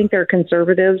remarkable. I think they're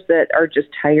conservatives that are just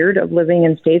tired of living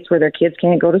in states where their kids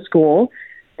can't go to school.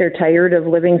 They're tired of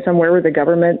living somewhere where the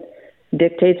government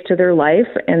dictates to their life,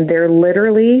 and they're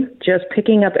literally just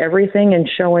picking up everything and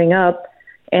showing up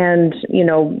and,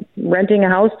 renting a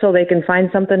house till they can find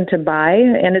something to buy.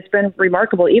 And it's been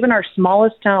remarkable. Even our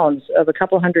smallest towns of a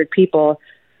couple hundred people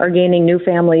are gaining new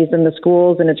families in the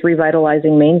schools, and it's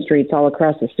revitalizing main streets all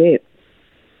across the state.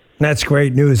 That's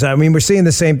great news. I mean, we're seeing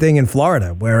the same thing in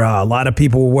Florida, where a lot of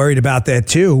people were worried about that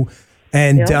too.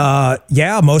 And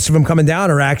most of them coming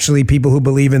down are actually people who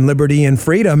believe in liberty and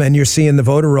freedom. And you're seeing the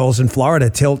voter rolls in Florida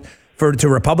tilt to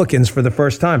Republicans for the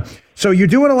first time. So you're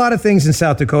doing a lot of things in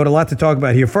South Dakota, a lot to talk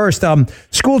about here. First,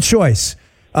 school choice.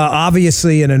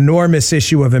 Obviously an enormous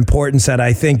issue of importance that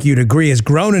I think you'd agree has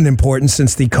grown in importance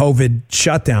since the COVID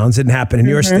shutdowns. Didn't happen in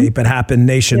your state, but happened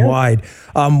nationwide.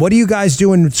 What do you guys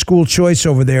do in school choice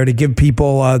over there to give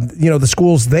people, the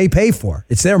schools they pay for?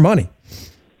 It's their money.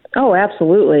 Oh,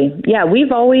 absolutely. Yeah,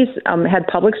 we've always had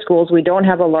public schools. We don't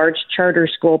have a large charter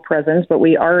school presence, but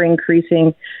we are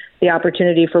increasing the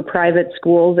opportunity for private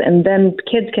schools, and then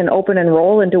kids can open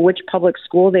enroll into which public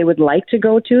school they would like to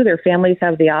go to. Their families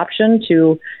have the option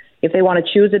to, if they want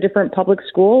to choose a different public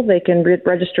school, they can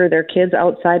register their kids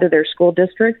outside of their school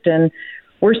district. And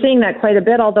we're seeing that quite a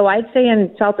bit, although I'd say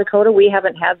in South Dakota, we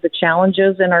haven't had the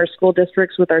challenges in our school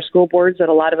districts with our school boards that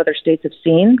a lot of other states have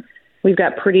seen. We've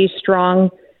got pretty strong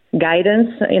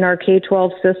guidance in our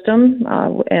K-12 system,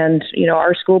 and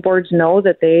our school boards know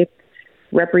that they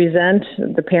represent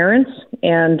the parents,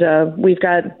 and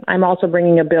I'm also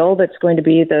bringing a bill that's going to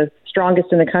be the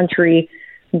strongest in the country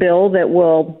bill that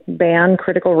will ban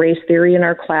critical race theory in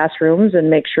our classrooms and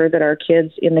make sure that our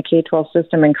kids in the K-12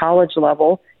 system and college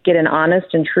level get an honest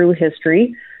and true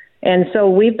history. And so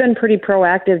we've been pretty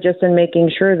proactive just in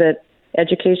making sure that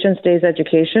education stays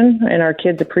education and our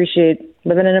kids appreciate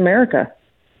living in America.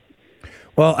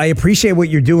 Well, I appreciate what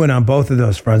you're doing on both of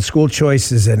those fronts. School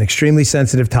choice is an extremely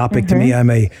sensitive topic to me. I'm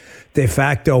a de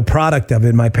facto product of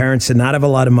it. My parents did not have a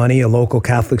lot of money. A local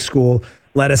Catholic school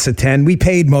let us attend. We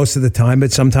paid most of the time,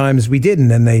 but sometimes we didn't.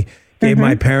 And they gave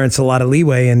my parents a lot of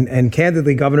leeway. And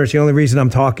candidly, Governor, it's the only reason I'm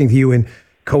talking to you in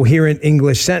coherent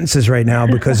English sentences right now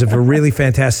because of a really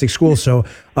fantastic school. So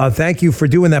thank you for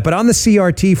doing that. But on the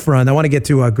CRT front, I want to get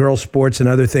to girls' sports and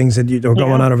other things that are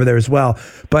going on over there as well.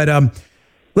 But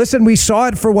listen, we saw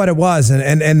it for what it was, and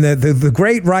the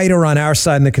great writer on our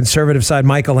side and the conservative side,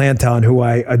 Michael Anton, who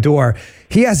I adore,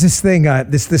 he has this thing,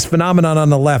 this phenomenon on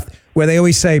the left where they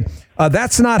always say,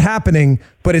 that's not happening,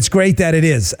 but it's great that it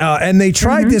is. And they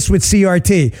tried this with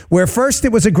CRT, where first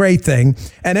it was a great thing,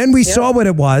 and then we saw what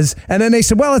it was, and then they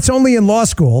said, well, it's only in law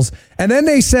schools, and then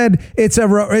they said it's a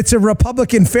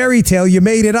Republican fairy tale, you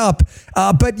made it up,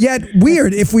 but yet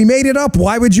weird, if we made it up,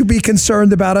 why would you be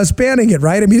concerned about us banning it,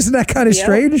 right? I mean, isn't that kind of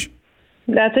strange?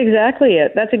 That's exactly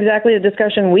it. That's exactly the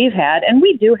discussion we've had, and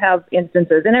we do have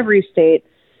instances in every state.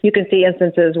 You can see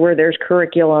instances where there's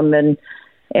curriculum and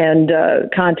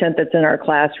content that's in our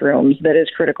classrooms that is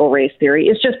critical race theory.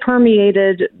 It's just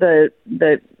permeated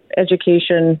the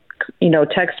education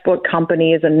textbook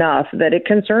companies enough that it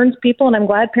concerns people, and I'm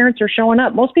glad parents are showing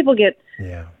up. Most people get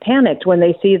panicked when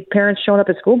they see parents showing up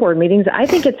at school board meetings. I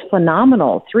think it's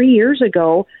phenomenal. 3 years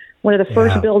ago, one of the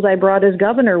first bills I brought as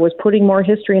governor was putting more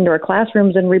history into our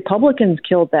classrooms, and Republicans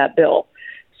killed that bill.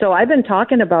 So I've been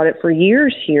talking about it for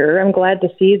years here. I'm glad to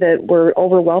see that we're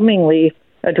overwhelmingly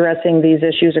addressing these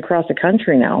issues across the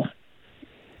country now.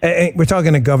 We're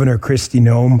talking to Governor Kristi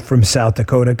Noem from South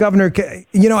Dakota. Governor,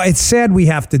 it's sad we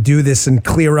have to do this and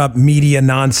clear up media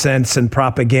nonsense and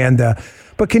propaganda,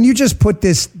 but can you just put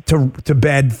this to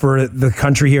bed for the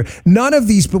country here? None of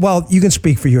these, well, you can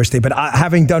speak for your state, but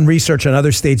having done research on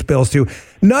other states' bills too,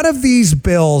 none of these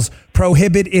bills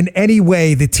prohibit in any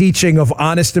way the teaching of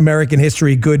honest American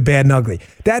history, good, bad, and ugly.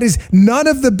 That is, none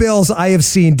of the bills I have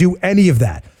seen do any of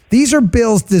that. These are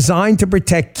bills designed to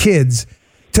protect kids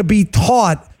to be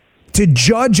taught to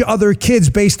judge other kids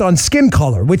based on skin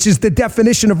color, which is the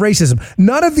definition of racism.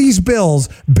 None of these bills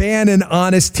ban an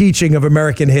honest teaching of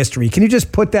American history. Can you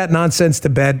just put that nonsense to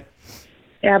bed?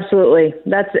 Absolutely.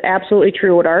 That's absolutely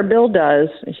true. What our bill does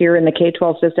here in the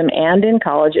K-12 system and in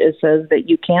college is says that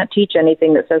you can't teach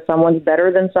anything that says someone's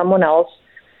better than someone else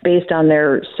based on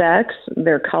their sex,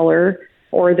 their color,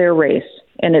 or their race.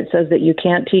 And it says that you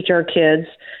can't teach our kids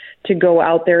to go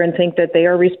out there and think that they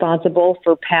are responsible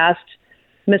for past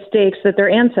mistakes that their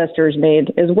ancestors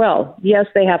made as well. Yes,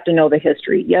 they have to know the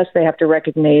history. Yes, they have to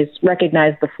recognize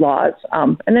the flaws,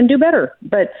 and then do better.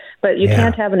 But you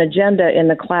can't have an agenda in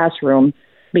the classroom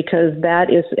because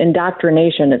that is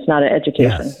indoctrination. It's not an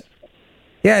education. Yes.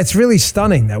 Yeah, it's really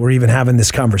stunning that we're even having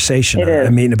this conversation. It is.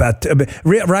 I mean,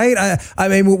 right?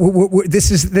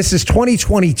 This is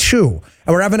 2022, and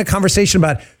we're having a conversation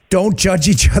about don't judge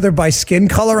each other by skin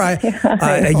color.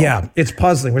 It's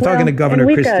puzzling. We're talking to Governor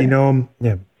Kristi Noem.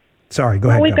 Yeah, sorry, go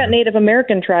ahead. We've got Native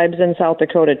American tribes in South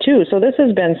Dakota too, so this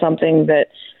has been something that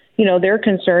they're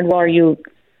concerned. Well, are you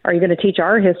going to teach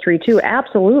our history too?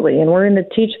 Absolutely, and we're going to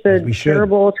teach the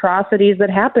terrible atrocities that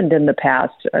happened in the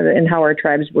past and how our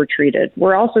tribes were treated.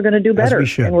 We're also going to do better,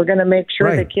 and we're going to make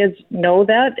sure that kids know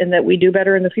that and that we do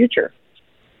better in the future.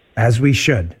 As we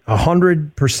should,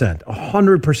 100%,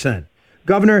 100%.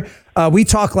 Governor, we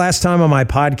talked last time on my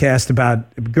podcast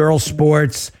about girls'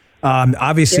 sports.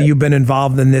 Obviously, you've been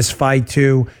involved in this fight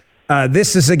too.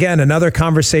 This is, again, another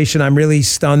conversation I'm really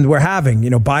stunned we're having.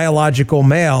 Biological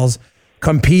males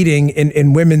competing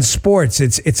in women's sports.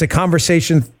 It's a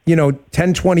conversation,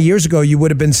 10, 20 years ago, you would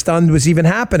have been stunned was even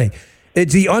happening.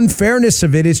 The unfairness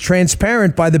of it is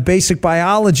transparent by the basic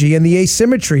biology and the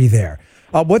asymmetry there.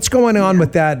 What's going on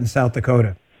with that in South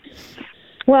Dakota?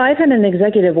 Well, I've had an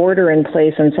executive order in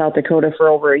place in South Dakota for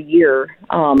over a year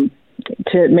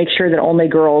to make sure that only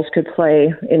girls could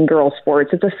play in girls'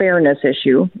 sports. It's a fairness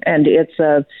issue, and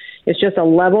it's just a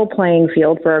level playing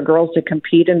field for our girls to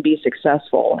compete and be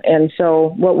successful. And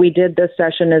so what we did this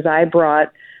session is I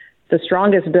brought the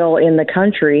strongest bill in the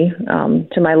country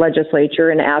to my legislature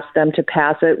and asked them to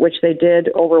pass it, which they did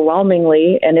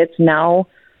overwhelmingly, and it's now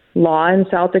law in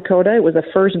South Dakota. It was the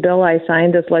first bill I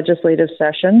signed this legislative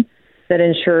session that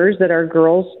ensures that our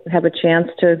girls have a chance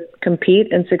to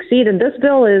compete and succeed. And this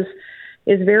bill is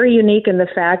very unique in the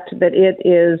fact that it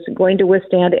is going to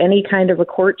withstand any kind of a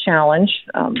court challenge.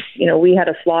 We had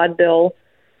a flawed bill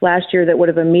last year that would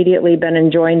have immediately been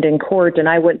enjoined in court, and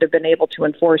I wouldn't have been able to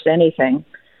enforce anything.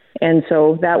 And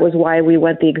so that was why we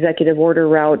went the executive order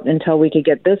route until we could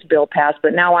get this bill passed.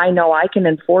 But now I know I can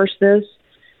enforce this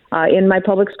in my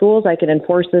public schools. I can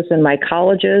enforce this in my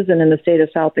colleges and in the state of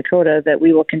South Dakota, that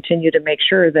we will continue to make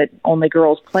sure that only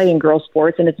girls play in girls'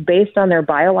 sports, and it's based on their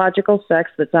biological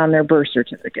sex that's on their birth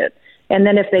certificate. And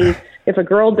then if a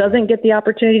girl doesn't get the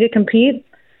opportunity to compete,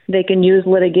 they can use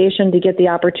litigation to get the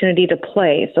opportunity to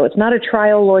play. So it's not a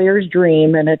trial lawyer's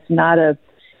dream, and it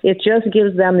just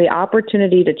gives them the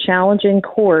opportunity to challenge in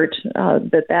court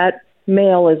that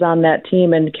male is on that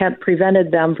team and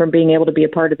prevented them from being able to be a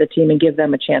part of the team and give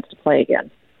them a chance to play again.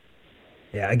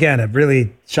 Yeah, again, a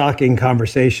really shocking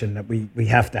conversation that we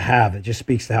have to have. It just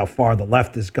speaks to how far the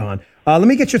left has gone. Let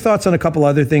me get your thoughts on a couple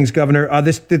other things, Governor.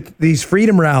 These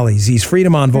freedom rallies, these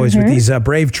freedom envoys with these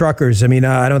brave truckers. I mean,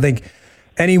 I don't think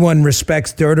anyone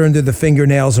respects dirt under the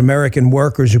fingernails American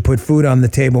workers who put food on the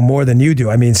table more than you do.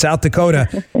 I mean, South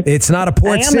Dakota, it's not a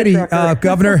port city,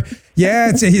 Governor.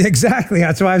 Yeah, exactly.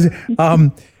 That's why I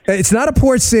was. It's not a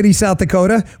port city, South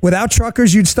Dakota. Without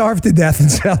truckers, you'd starve to death in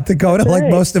South Dakota, like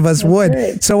most of us would.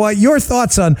 Right. So your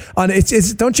thoughts on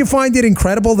it's don't you find it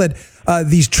incredible that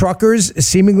these truckers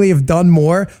seemingly have done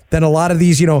more than a lot of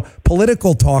these,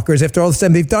 political talkers? After all this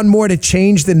time, they've done more to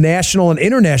change the national and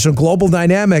international global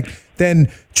dynamic than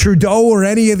Trudeau or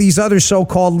any of these other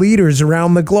so-called leaders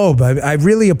around the globe. I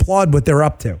really applaud what they're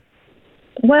up to.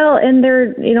 Well, and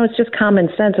it's just common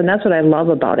sense, and that's what I love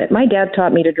about it. My dad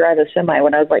taught me to drive a semi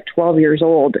when I was like 12 years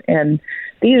old, and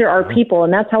these are our people,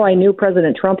 and that's how I knew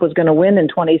President Trump was going to win in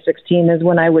 2016, is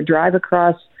when I would drive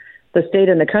across the state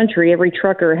and the country, every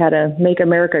trucker had a Make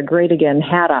America Great Again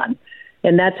hat on,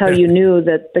 and that's how you knew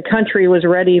that the country was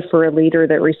ready for a leader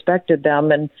that respected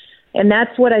them, and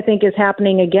that's what I think is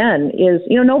happening again, is,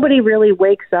 nobody really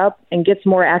wakes up and gets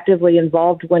more actively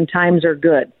involved when times are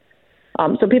good.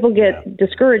 So people get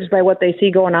discouraged by what they see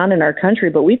going on in our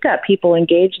country, but we've got people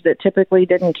engaged that typically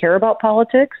didn't care about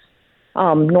politics,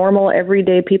 normal,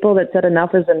 everyday people that said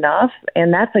enough is enough,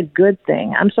 and that's a good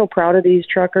thing. I'm so proud of these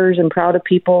truckers and proud of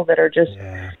people that are just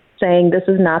saying this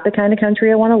is not the kind of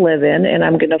country I want to live in, and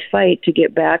I'm going to fight to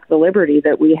get back the liberty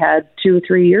that we had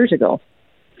 2-3 years ago.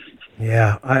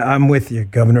 Yeah, I'm with you,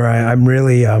 Governor. I'm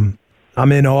really I'm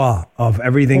in awe of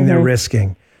everything they're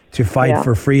risking to fight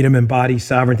for freedom and body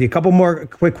sovereignty. A couple more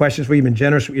quick questions for you. You've been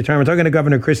generous with your time. We're talking to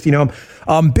Governor Kristi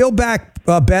Noem. Build Back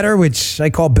Better, which I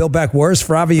call Build Back Worse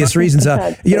for obvious reasons.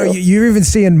 You're even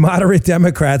seeing moderate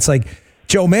Democrats like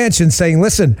Joe Manchin saying,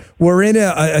 listen, we're in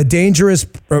a dangerous,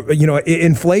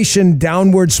 inflation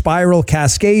downward spiral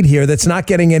cascade here that's not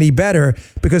getting any better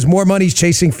because more money's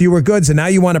chasing fewer goods. And now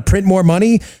you want to print more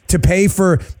money to pay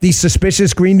for these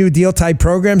suspicious Green New Deal type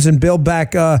programs and Build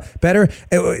Back Better.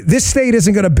 This state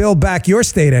isn't going to build back your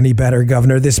state any better,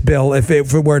 Governor, this bill, if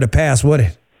it were to pass, would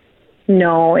it?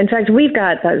 No. In fact, we've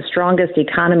got the strongest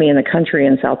economy in the country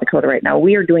in South Dakota right now.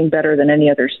 We are doing better than any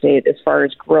other state as far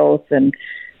as growth, and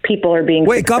people are being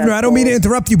successful. Governor, I don't mean to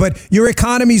interrupt you, but your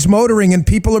economy's motoring and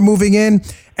people are moving in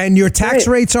and your tax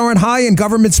rates aren't high and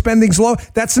government spending's low.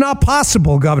 That's not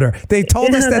possible, Governor. They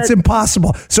told us that's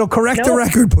impossible. So correct the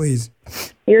record, please.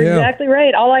 You're exactly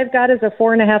right. All I've got is a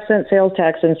 4.5-cent sales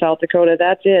tax in South Dakota.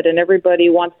 That's it. And everybody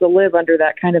wants to live under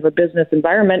that kind of a business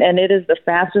environment. And it is the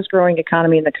fastest growing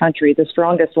economy in the country, the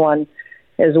strongest one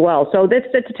as well. So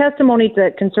it's a testimony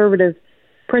that conservative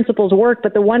principles work,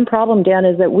 but the one problem, Dan,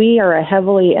 is that we are a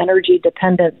heavily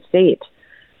energy-dependent state.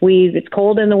 It's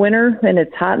cold in the winter and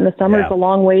it's hot in the summer. Yeah. It's a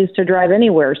long ways to drive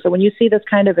anywhere. So when you see this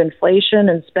kind of inflation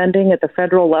and spending at the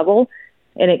federal level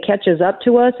and it catches up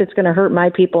to us, it's going to hurt my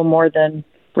people more than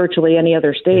virtually any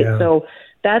other state. Yeah. So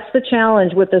that's the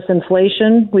challenge with this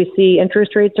inflation. We see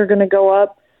interest rates are going to go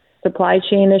up. Supply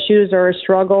chain issues are a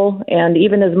struggle. And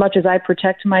even as much as I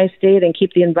protect my state and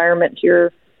keep the environment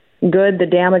here good, the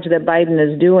damage that Biden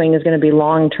is doing is going to be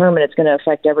long-term, and it's going to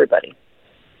affect everybody.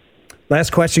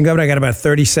 Last question, Governor. I got about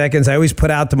 30 seconds. I always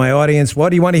put out to my audience, what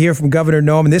do you want to hear from Governor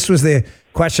Noem? And this was the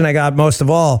question I got most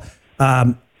of all.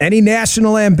 Any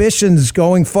national ambitions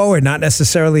going forward? Not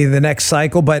necessarily the next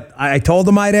cycle, but I told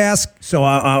him I'd ask, so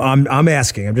I'm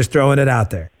asking. I'm just throwing it out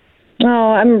there. Oh,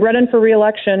 I'm running for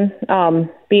re-election.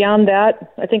 Beyond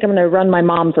that, I think I'm going to run my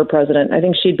mom for president. I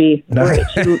think she'd be great.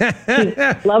 She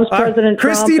loves President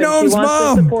Trump. Kristi Noem's mom.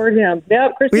 Wants to support him.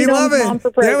 Yep, Kristi Noem's mom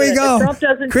for president. There we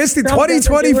go. Kristi,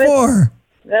 2024.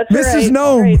 That's Mrs. right.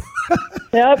 Noem. Right.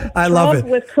 Yep. I love it.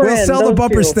 We'll sell the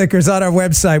bumper stickers on our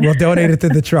website. We'll donate it to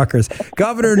the truckers.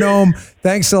 Governor Noem,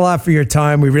 thanks a lot for your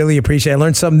time. We really appreciate it. I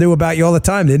learned something new about you all the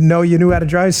time. Didn't know you knew how to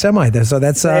drive a semi there. So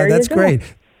that's great.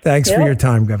 Thanks for your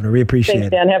time, Governor. We appreciate it.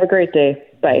 Thanks, Dan. Have a great day.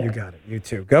 Bye. You got it. You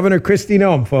too. Governor Kristi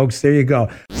Noem, folks. There you go.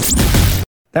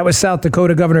 That was South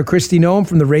Dakota Governor Kristi Noem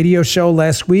from the radio show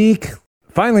last week.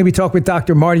 Finally, we talked with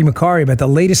Dr. Marty Makary about the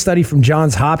latest study from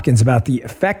Johns Hopkins about the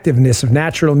effectiveness of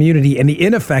natural immunity and the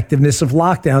ineffectiveness of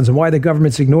lockdowns and why the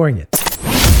government's ignoring it.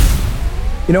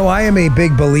 I am a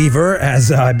big believer,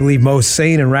 as I believe most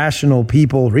sane and rational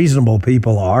people, reasonable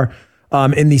people are,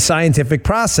 in the scientific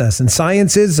process. And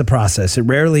science is a process. It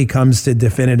rarely comes to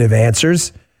definitive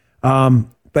answers,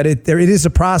 but it is a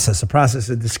process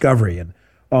of discovery. And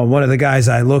one of the guys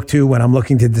I look to when I'm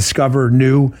looking to discover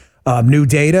new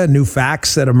data, new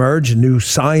facts that emerge, new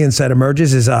science that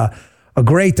emerges is a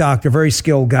great doctor, very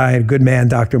skilled guy, a good man,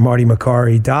 Dr. Marty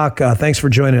Makary. Doc, thanks for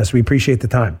joining us. We appreciate the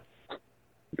time.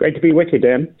 Great to be with you,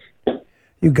 Dan.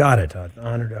 You got it.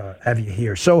 Honored to have you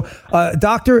here. So,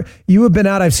 Doctor, you have been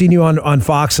out. I've seen you on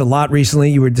Fox a lot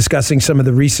recently. You were discussing some of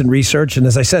the recent research. And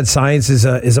as I said, science is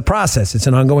a process. It's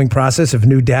an ongoing process of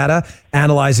new data,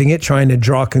 analyzing it, trying to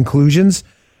draw conclusions,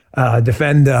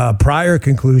 defend prior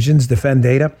conclusions, defend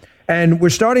data. And we're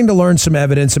starting to learn some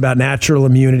evidence about natural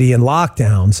immunity and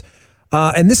lockdowns.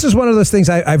 And this is one of those things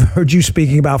I've heard you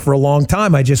speaking about for a long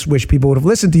time. I just wish people would have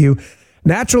listened to you.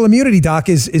 Natural immunity, Doc,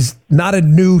 is not a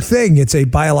new thing. It's a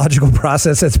biological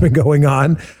process that's been going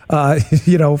on,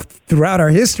 throughout our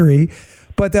history.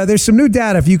 But there's some new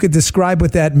data. If you could describe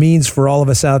what that means for all of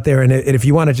us out there, and if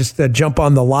you want to just jump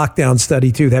on the lockdown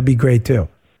study too, that'd be great too.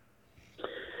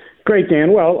 Great,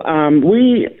 Dan. Well,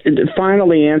 we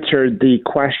finally answered the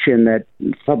question that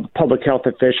public health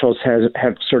officials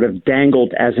have sort of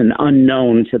dangled as an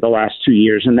unknown for the last 2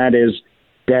 years, and that is,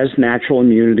 does natural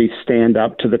immunity stand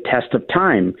up to the test of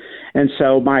time? And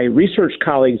so my research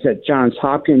colleagues at Johns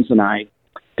Hopkins and I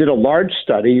did a large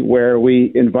study where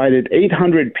we invited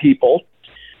 800 people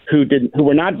who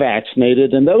were not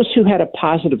vaccinated, and those who had a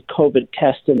positive COVID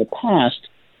test in the past,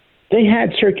 they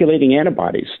had circulating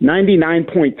antibodies,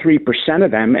 99.3%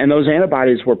 of them, and those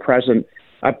antibodies were present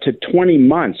up to 20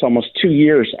 months, almost 2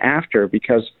 years after,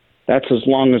 because that's as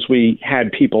long as we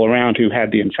had people around who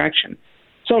had the infection.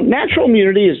 So natural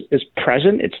immunity is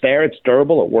present, it's there, it's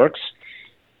durable, it works,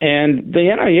 and the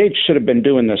NIH should have been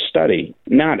doing this study,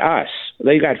 not us.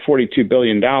 They got $42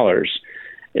 billion.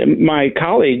 My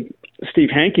colleague, Steve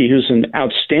Hanke, who's an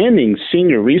outstanding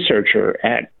senior researcher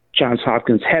at Johns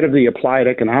Hopkins, head of the Applied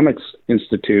Economics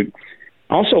Institute,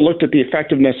 also looked at the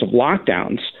effectiveness of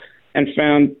lockdowns and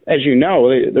found, as you know,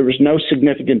 there was no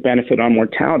significant benefit on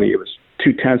mortality. It was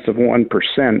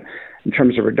 0.2% in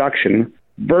terms of reduction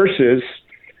versus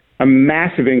a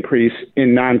massive increase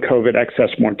in non-COVID excess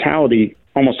mortality,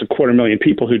 almost 250,000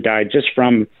 people who died just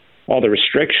from all the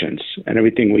restrictions and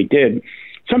everything we did.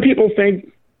 Some people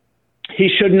think he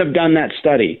shouldn't have done that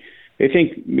study. They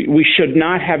think we should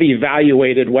not have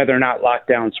evaluated whether or not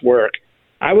lockdowns work.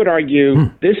 I would argue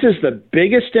this is the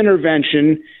biggest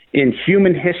intervention in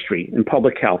human history in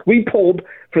public health. We pulled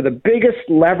for the biggest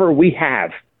lever we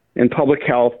have in public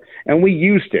health, and we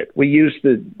used it. We used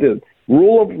the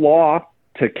rule of law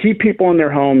to keep people in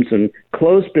their homes and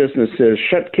close businesses,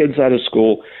 shut kids out of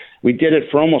school. We did it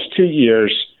for almost 2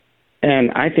 years.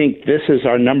 And I think this is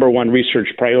our number one research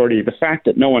priority. The fact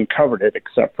that no one covered it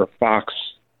except for Fox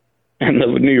and the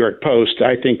New York Post,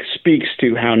 I think, speaks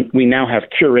to how we now have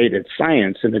curated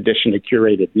science in addition to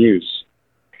curated news.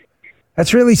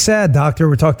 That's really sad, Doctor.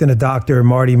 We're talking to Dr.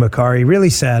 Marty Makary.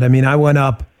 Really sad. I mean, I went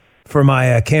up for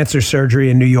my cancer surgery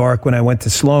in New York when I went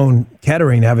to Sloan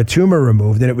Kettering to have a tumor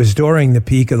removed, and it was during the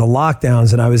peak of the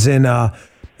lockdowns, and I was in the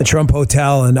Trump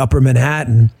Hotel in Upper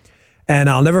Manhattan. And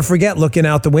I'll never forget looking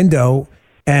out the window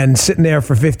and sitting there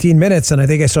for 15 minutes. And I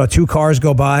think I saw 2 cars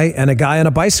go by and a guy on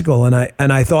a bicycle. And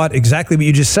I thought exactly what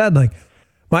you just said, like,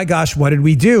 my gosh, what did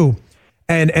we do?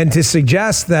 And to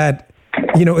suggest that,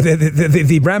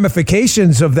 the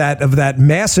ramifications of that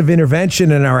massive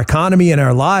intervention in our economy and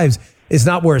our lives is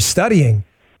not worth studying.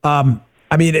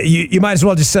 I mean, you might as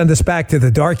well just send us back to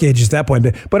the dark ages at that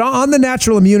point. But on the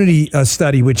natural immunity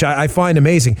study, which I find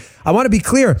amazing, I want to be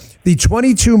clear. The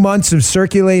 22 months of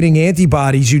circulating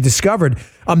antibodies you discovered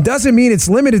doesn't mean it's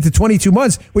limited to 22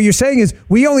 months. What you're saying is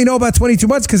we only know about 22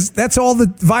 months because that's all the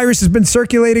virus has been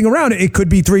circulating around. It could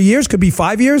be 3 years, could be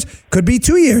 5 years, could be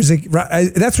 2 years.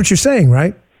 That's what you're saying,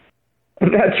 right?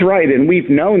 That's right, and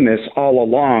we've known this all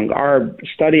along. Our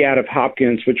study out of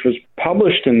Hopkins, which was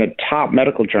published in the top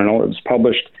medical journal, it was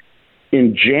published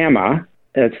in JAMA.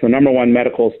 It's the number one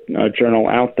medical journal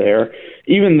out there.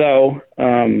 Even though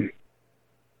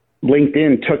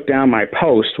LinkedIn took down my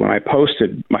post when I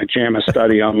posted my JAMA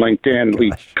study on LinkedIn,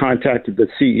 we contacted the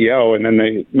CEO, and then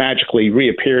they magically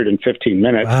reappeared in 15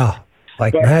 minutes. Wow,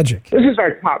 like magic. This is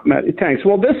our top. Thanks.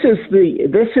 Well, this is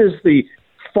the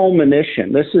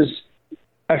fulmination. This is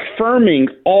affirming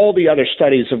all the other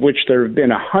studies, of which there have been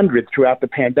 100 throughout the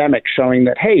pandemic, showing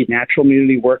that, hey, natural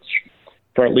immunity works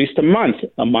for at least a month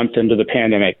into the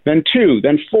pandemic, then 2,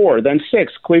 then 4, then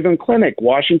 6, Cleveland Clinic,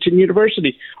 Washington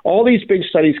University. All these big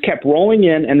studies kept rolling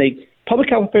in, and public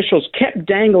health officials kept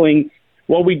dangling,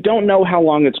 well, we don't know how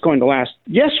long it's going to last.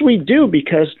 Yes, we do,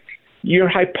 because your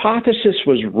hypothesis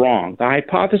was wrong. The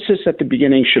hypothesis at the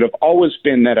beginning should have always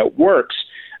been that it works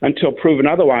until proven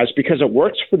otherwise, because it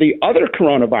works for the other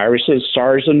coronaviruses,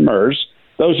 SARS and MERS.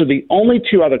 Those are the only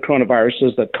 2 other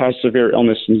coronaviruses that cause severe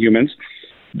illness in humans.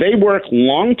 They work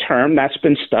long-term. That's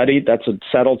been studied. That's a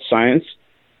settled science.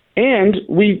 And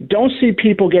we don't see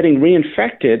people getting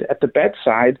reinfected at the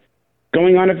bedside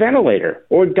going on a ventilator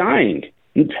or dying.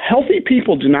 Healthy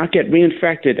people do not get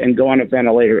reinfected and go on a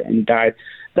ventilator and die.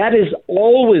 That has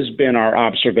always been our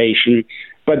observation.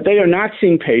 But they are not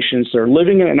seeing patients. They're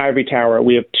living in an ivory tower.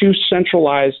 We have too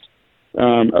centralized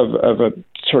of a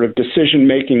sort of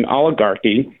decision-making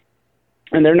oligarchy,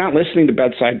 and they're not listening to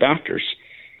bedside doctors.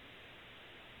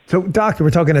 So, doctor,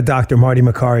 we're talking to Dr. Marty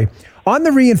Makary. On the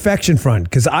reinfection front,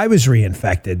 because I was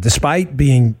reinfected, despite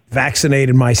being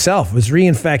vaccinated myself, was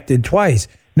reinfected twice.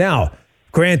 Now,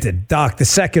 granted, Doc, the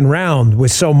second round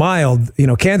was so mild,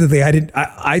 candidly,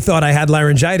 I thought I had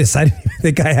laryngitis. I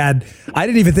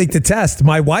didn't even think to test.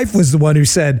 My wife was the one who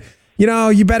said,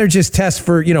 you better just test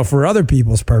for other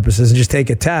people's purposes and just take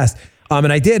a test.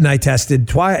 And I did, and I tested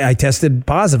twice. I tested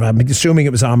positive. I'm assuming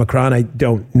it was Omicron. I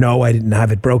don't know. I didn't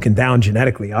have it broken down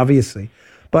genetically, obviously.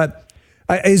 But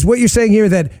is what you're saying here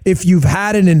that if you've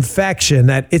had an infection,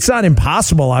 that it's not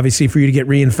impossible, obviously, for you to get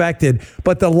reinfected,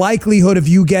 but the likelihood of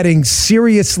you getting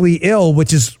seriously ill,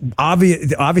 which is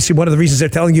obviously one of the reasons they're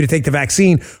telling you to take the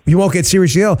vaccine, you won't get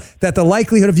seriously ill, that the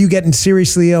likelihood of you getting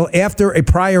seriously ill after a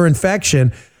prior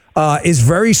infection is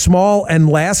very small and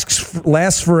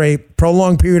lasts for a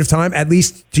prolonged period of time, at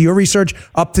least to your research,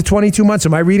 up to 22 months.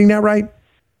 Am I reading that right?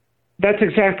 That's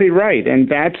exactly right. And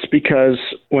that's because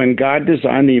when God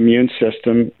designed the immune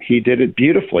system, he did it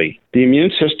beautifully. The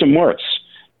immune system works.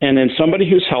 And in somebody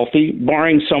who's healthy,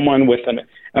 barring someone with an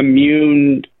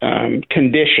immune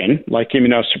condition like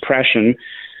immunosuppression,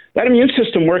 that immune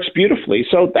system works beautifully.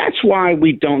 So that's why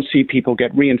we don't see people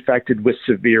get reinfected with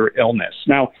severe illness.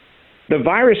 Now, the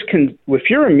virus if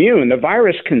you're immune, the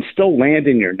virus can still land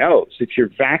in your nose. If you're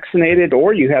vaccinated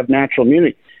or you have natural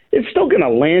immunity, it's still going to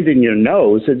land in your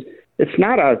nose.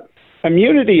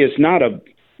 Immunity is not a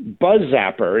buzz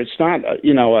zapper. It's not,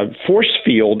 a force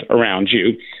field around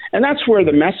you. And that's where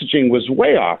the messaging was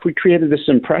way off. We created this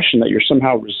impression that you're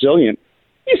somehow resilient.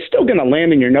 You're still going to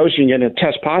land in your nose and you're going to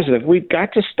test positive. We've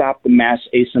got to stop the mass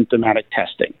asymptomatic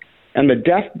testing. And the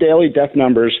daily death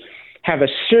numbers have a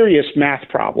serious math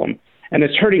problem. And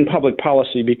it's hurting public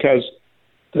policy because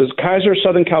the Kaiser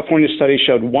Southern California study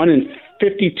showed 1 in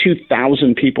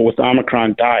 52,000 people with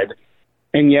Omicron died.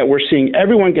 And yet we're seeing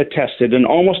everyone get tested, and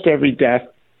almost every death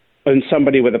in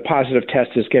somebody with a positive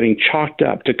test is getting chalked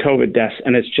up to COVID deaths.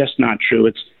 And it's just not true.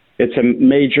 It's a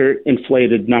major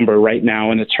inflated number right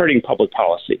now, and it's hurting public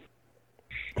policy.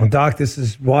 Well, Doc, this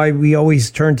is why we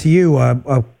always turn to you.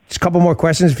 Just a couple more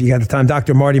questions if you got the time.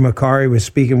 Dr. Marty Makary was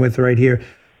speaking with right here.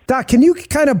 Doc, can you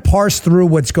kind of parse through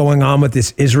what's going on with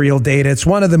this Israel data? It's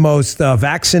one of the most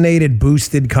vaccinated,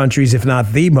 boosted countries, if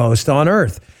not the most, on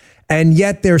Earth. And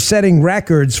yet they're setting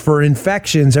records for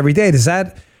infections every day. Does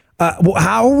that,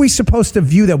 how are we supposed to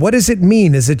view that? What does it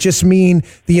mean? Does it just mean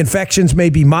the infections may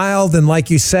be mild and, like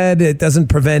you said, it doesn't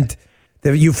prevent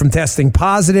you from testing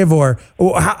positive? Or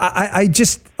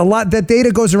that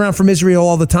data goes around from Israel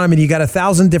all the time, and you got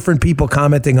 1,000 different people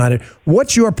commenting on it.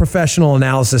 What's your professional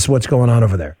analysis of what's going on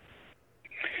over there?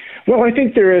 Well, I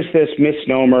think there is this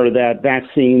misnomer that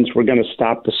vaccines were going to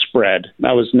stop the spread.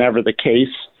 That was never the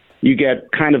case. You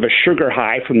get kind of a sugar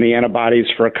high from the antibodies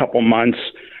for a couple months,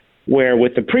 where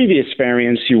with the previous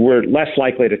variants, you were less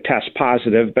likely to test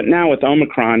positive. But now with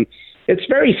Omicron, it's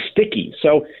very sticky.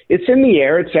 So it's in the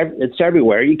air. It's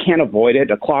everywhere. You can't avoid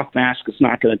it. A cloth mask is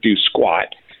not going to do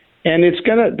squat. And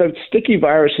the sticky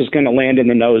virus is going to land in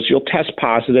the nose. You'll test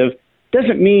positive.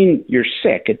 Doesn't mean you're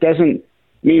sick. It doesn't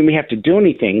mean we have to do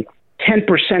anything.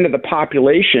 10% of the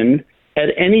population at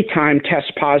any time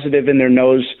test positive in their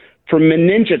nose for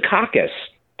meningococcus.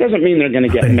 Doesn't mean they're going to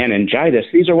get meningitis.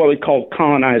 These are what we call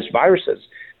colonized viruses.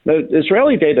 The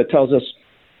Israeli data tells us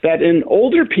that in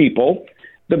older people,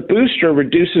 the booster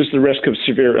reduces the risk of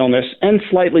severe illness and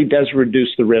slightly does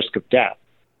reduce the risk of death.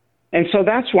 And so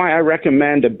that's why I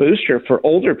recommend a booster for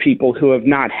older people who have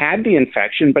not had the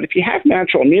infection. But if you have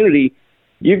natural immunity,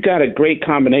 you've got a great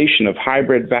combination of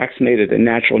hybrid, vaccinated, and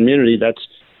natural immunity. That's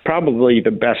probably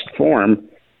the best form.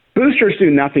 Boosters do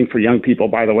nothing for young people,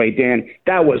 by the way, Dan.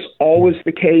 That was always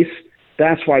the case.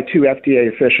 That's why 2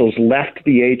 FDA officials left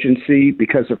the agency,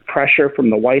 because of pressure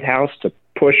from the White House to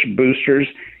push boosters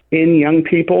in young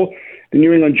people. The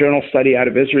New England Journal study out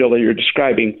of Israel that you're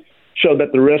describing showed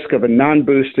that the risk of a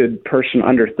non-boosted person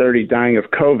under 30 dying of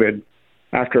COVID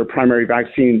after a primary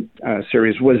vaccine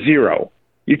series was 0.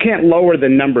 You can't lower the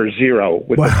number 0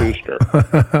 with the booster.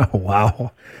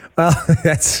 Wow. Well,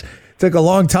 took a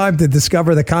long time to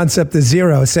discover the concept of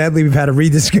 0. Sadly, we've had to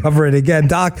rediscover it again.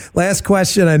 Doc, last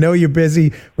question. I know you're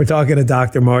busy. We're talking to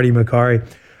Dr. Marty Makary.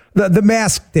 The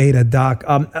mask data, Doc.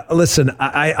 Listen,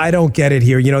 I don't get it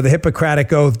here. The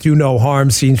Hippocratic Oath, do no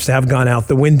harm, seems to have gone out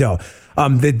the window.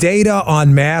 The data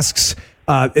on masks,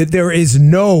 there is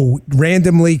no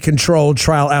randomly controlled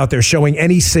trial out there showing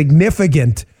any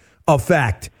significant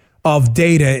effect of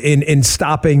data in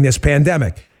stopping this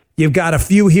pandemic. You've got a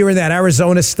few here in that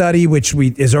Arizona study, which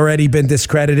has already been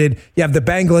discredited. You have the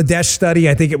Bangladesh study.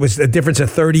 I think it was a difference of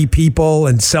 30 people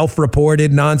and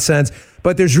self-reported nonsense.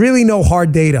 But there's really no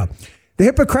hard data. The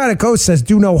Hippocratic Oath says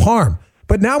do no harm.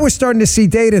 But now we're starting to see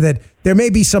data that there may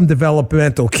be some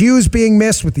developmental cues being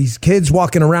missed with these kids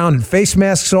walking around in face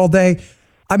masks all day.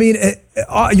 I mean,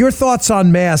 your thoughts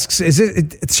on masks?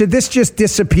 Should this just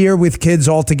disappear with kids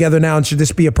altogether now, and should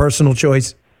this be a personal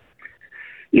choice?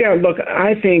 Yeah, look,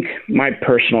 I think my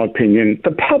personal opinion,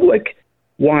 the public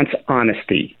wants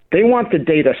honesty. They want the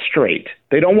data straight.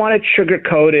 They don't want it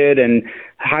sugar-coated and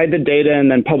hide the data, and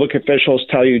then public officials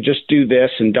tell you just do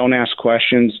this and don't ask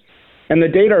questions. And the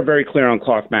data are very clear on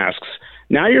cloth masks.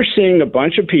 Now you're seeing a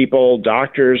bunch of people,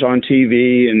 doctors on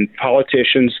TV and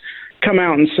politicians, come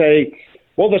out and say,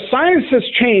 well, the science has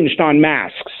changed on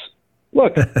masks.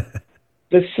 Look,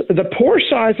 the pore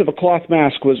size of a cloth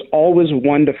mask was always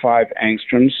 1 to 5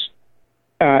 angstroms,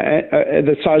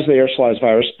 the size of the aerosolized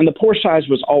virus, and the pore size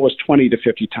was always 20 to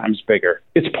 50 times bigger.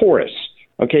 It's porous.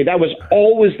 Okay, that was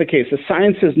always the case. The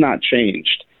science has not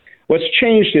changed. What's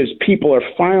changed is people are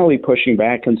finally pushing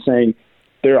back and saying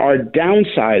there are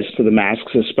downsides to the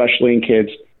masks, especially in kids,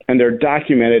 and they're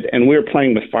documented, and we're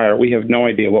playing with fire. We have no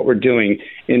idea what we're doing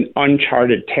in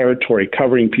uncharted territory,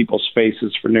 covering people's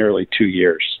faces for nearly 2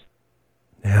 years.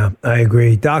 Yeah, I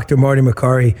agree. Dr. Marty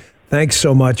Makary, thanks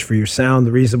so much for your sound,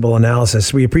 reasonable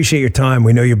analysis. We appreciate your time.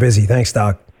 We know you're busy. Thanks,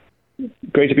 Doc.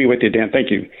 Great to be with you, Dan. Thank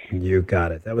you. You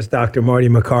got it. That was Dr. Marty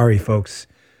Makary, folks.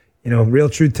 Real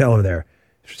truth teller there.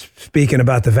 Speaking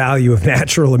about the value of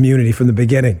natural immunity from the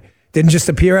beginning. Didn't just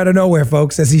appear out of nowhere,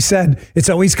 folks. As he said, it's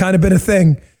always kind of been a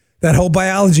thing. That whole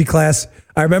biology class.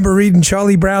 I remember reading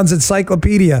Charlie Brown's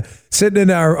encyclopedia, sitting in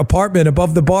our apartment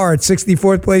above the bar at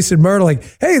 64th Place in Myrtle, like,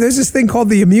 hey, there's this thing called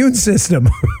the immune system.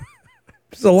 It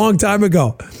was a long time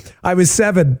ago. I was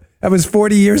 7. That was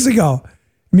 40 years ago.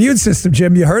 Immune system,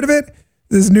 Jim, you heard of it?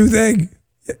 This new thing.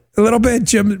 A little bit,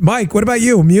 Jim. Mike, what about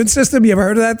you? Immune system? You ever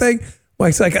heard of that thing?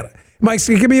 Mike's like,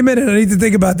 give me a minute. I need to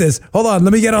think about this. Hold on.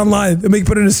 Let me get online. Let me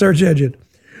put in a search engine.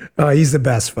 He's the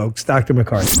best, folks. Dr.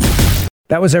 Makary.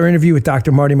 That was our interview with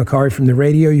Dr. Marty Makary from the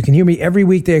radio. You can hear me every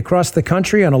weekday across the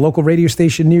country on a local radio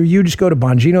station near you. Just go to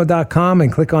Bongino.com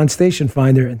and click on Station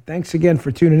Finder. And thanks again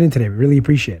for tuning in today. We really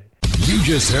appreciate it. You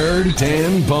just heard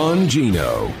Dan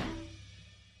Bongino.